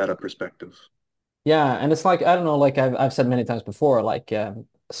have that like, meta perspective. yeah, and it's like I don't know, like I've said many times before, like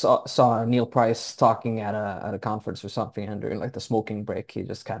saw Neil Price talking at a conference or something, and during like the smoking break, he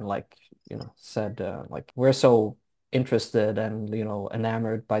just kind of like said like we're so interested and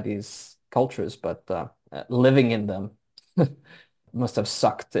enamored by these cultures, but living in them must have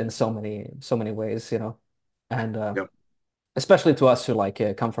sucked in so many ways, and Yep. especially to us who like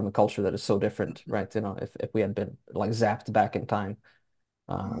come from a culture that is so different, right? If we had been like zapped back in time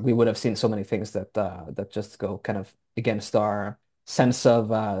we would have seen so many things that just go kind of against our sense of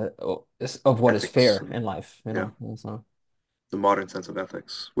what is Ethics fair and in life, yeah, And so the modern sense of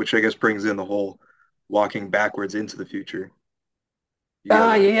ethics, which I guess brings in the whole walking backwards into the future. You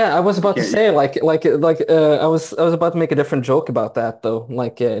yeah, gotta, yeah. I was you about to can't, say I was about to make a different joke about that though,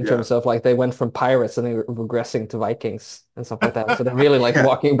 like in yeah, terms of like they went from pirates and they were regressing to Vikings and stuff like that. So they're really like yeah,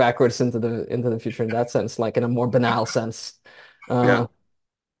 walking backwards into the future in that sense, like in a more banal sense. yeah. Uh,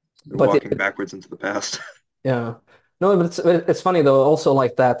 They're but walking backwards into the past. Yeah. No, but it's funny though, also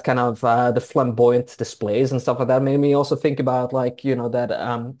like that kind of the flamboyant displays and stuff like that made me also think about like,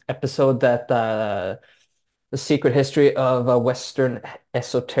 that episode that the secret history of Western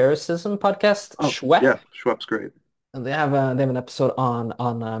esotericism podcast, Oh, Schwepp. yeah, Schweppes great. And they have an episode on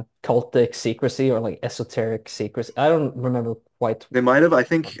cultic secrecy or like esoteric secrecy. I don't remember quite. They might have. I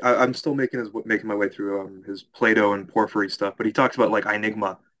think I'm still making my way through his Plato and Porphyry stuff, but he talks about like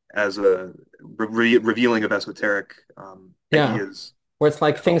enigma as a revealing of esoteric Yeah, ideas where it's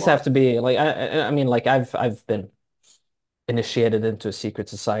like a things have lot. to be like I mean like I've been initiated into a secret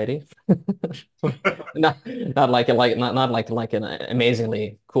society. Not like an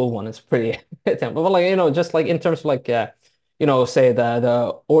amazingly cool one. It's pretty temple, but like just like in terms of like say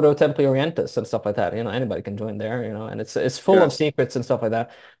the Ordo Templi Orientis and stuff like that. Anybody can join there. And it's full Yeah, of secrets and stuff like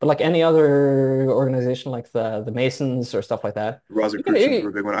that. But like any other organization, like the Masons or stuff like that, you can. Rosicrucians were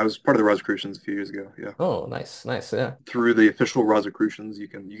a big one. I was part of the Rosicrucians a few years ago. Yeah, Oh, nice, nice, yeah. through the official Rosicrucians, you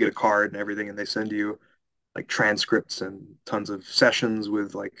get a card and everything, and they send you like transcripts and tons of sessions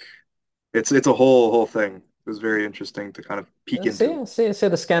with like it's a whole thing. It was very interesting to kind of peek into. See,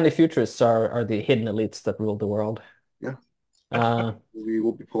 the Scandi futurists are the hidden elites that rule the world. Yeah. We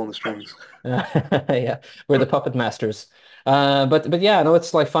will be pulling the strings. Yeah, we're the puppet masters. But yeah, no,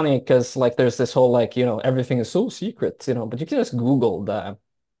 it's like funny because like there's this whole like, everything is so secret, but you can just Google the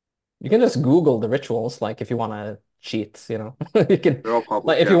rituals, like if you want to cheat, you can, They're all public,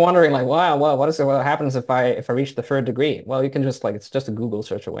 like if yeah. you're wondering like, wow, well, what happens if I reach the third degree? Well, you can just like, it's just a Google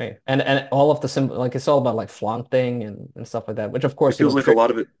search away. And all of the symbol, like it's all about like flaunting and stuff like that, which of It course, feels like a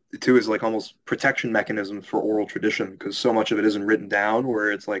lot of it too is like almost protection mechanism for oral tradition because so much of it isn't written down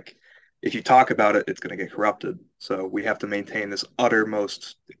where it's like if you talk about it, it's going to get corrupted. So we have to maintain this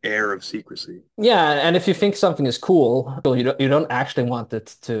uttermost air of secrecy. Yeah, and if you think something is cool, well, you don't actually want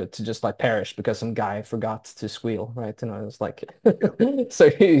it to just like perish because some guy forgot to squeal, right? It's like so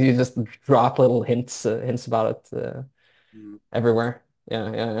you just drop little hints about it everywhere.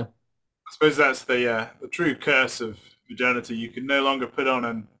 Yeah. I suppose that's the true curse of modernity. You can no longer put on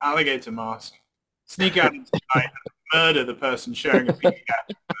an alligator mask, sneak out into the night, and murder the person sharing a peek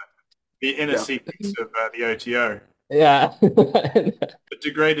at the inner secrets of the OTO. Yeah. The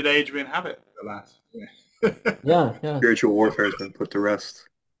degraded age we inhabit, alas. Yeah. Spiritual warfare has been put to rest.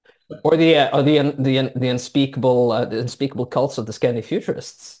 Or the unspeakable cults of the Scandi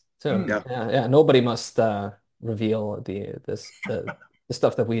futurists too. Yeah. Nobody must reveal the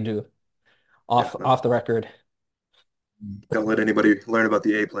stuff that we do off the record. Don't let anybody learn about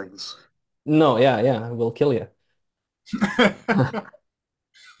the ape-lings. No, yeah, we'll kill you.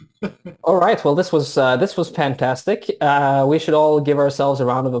 All right, well, this was fantastic. We should all give ourselves a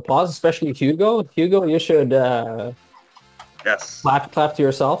round of applause, especially Hugo. Hugo, you should Yes. clap to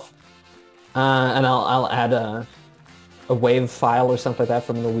yourself, and I'll add a wave file or something like that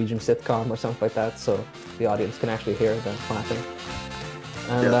from a Norwegian sitcom or something like that, so the audience can actually hear the clapping.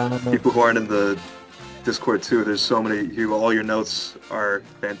 And people who aren't in the Discord too, there's so many. Hugo, all your notes are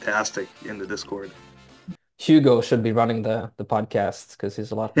fantastic in the Discord. Hugo should be running the podcast because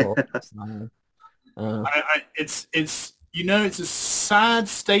he's a lot more. It's a sad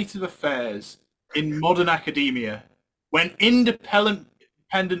state of affairs in modern academia when independent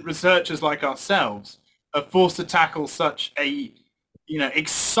researchers like ourselves are forced to tackle such a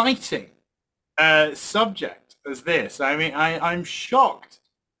exciting subject as this. I mean, I'm shocked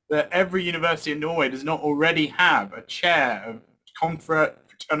that every university in Norway does not already have a chair of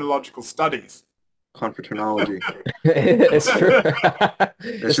confraternological studies. Confraternology. It's true.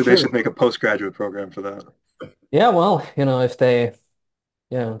 They should make a postgraduate program for that. Yeah, well, if they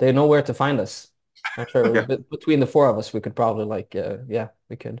know where to find us. I'm sure between the four of us, we could probably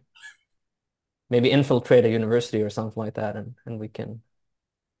we could maybe infiltrate a university or something like that, and we can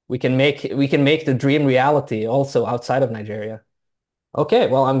make the dream reality also outside of Nigeria. Okay,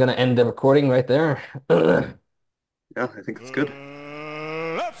 well, I'm gonna end the recording right there. Yeah, I think it's good.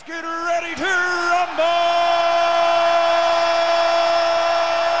 Let's get ready to rumble!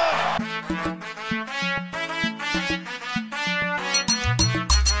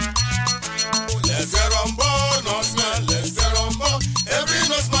 Let's get rumble, no smell, let's get rumble. Every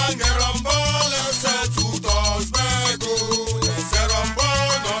no man get rumble, let's say 2 back. Let's get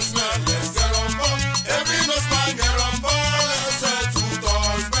rumble, no smell, let's get rumble. Every no man get rumble, let's say 2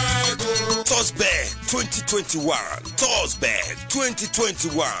 back. Thursday 2021. Thursday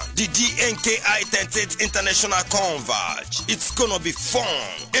 2021. The DNKI 10th International Converge. It's gonna be fun,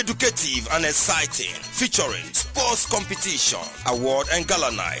 educative and exciting, featuring sports competition, award and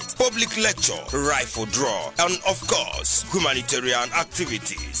gala night, public lecture, rifle draw, and of course, humanitarian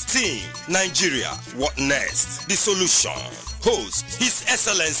activities. Team Nigeria, what next? The solution. Host, His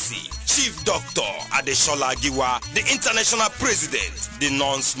Excellency, Chief Dr. Adeshola Giwa, the International President, the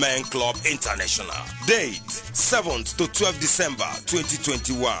Non-Smen Club International. Date, 7th to 12th December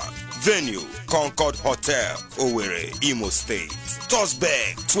 2021. Venue, Concord Hotel, Owerri, Imo State.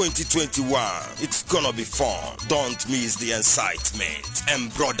 Thursday 2021. It's gonna be fun. Don't miss the excitement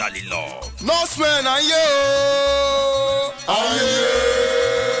and brotherly love. Non-Smen and you!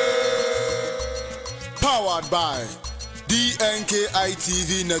 Powered by DNKI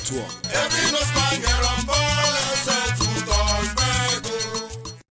TV Network. Every no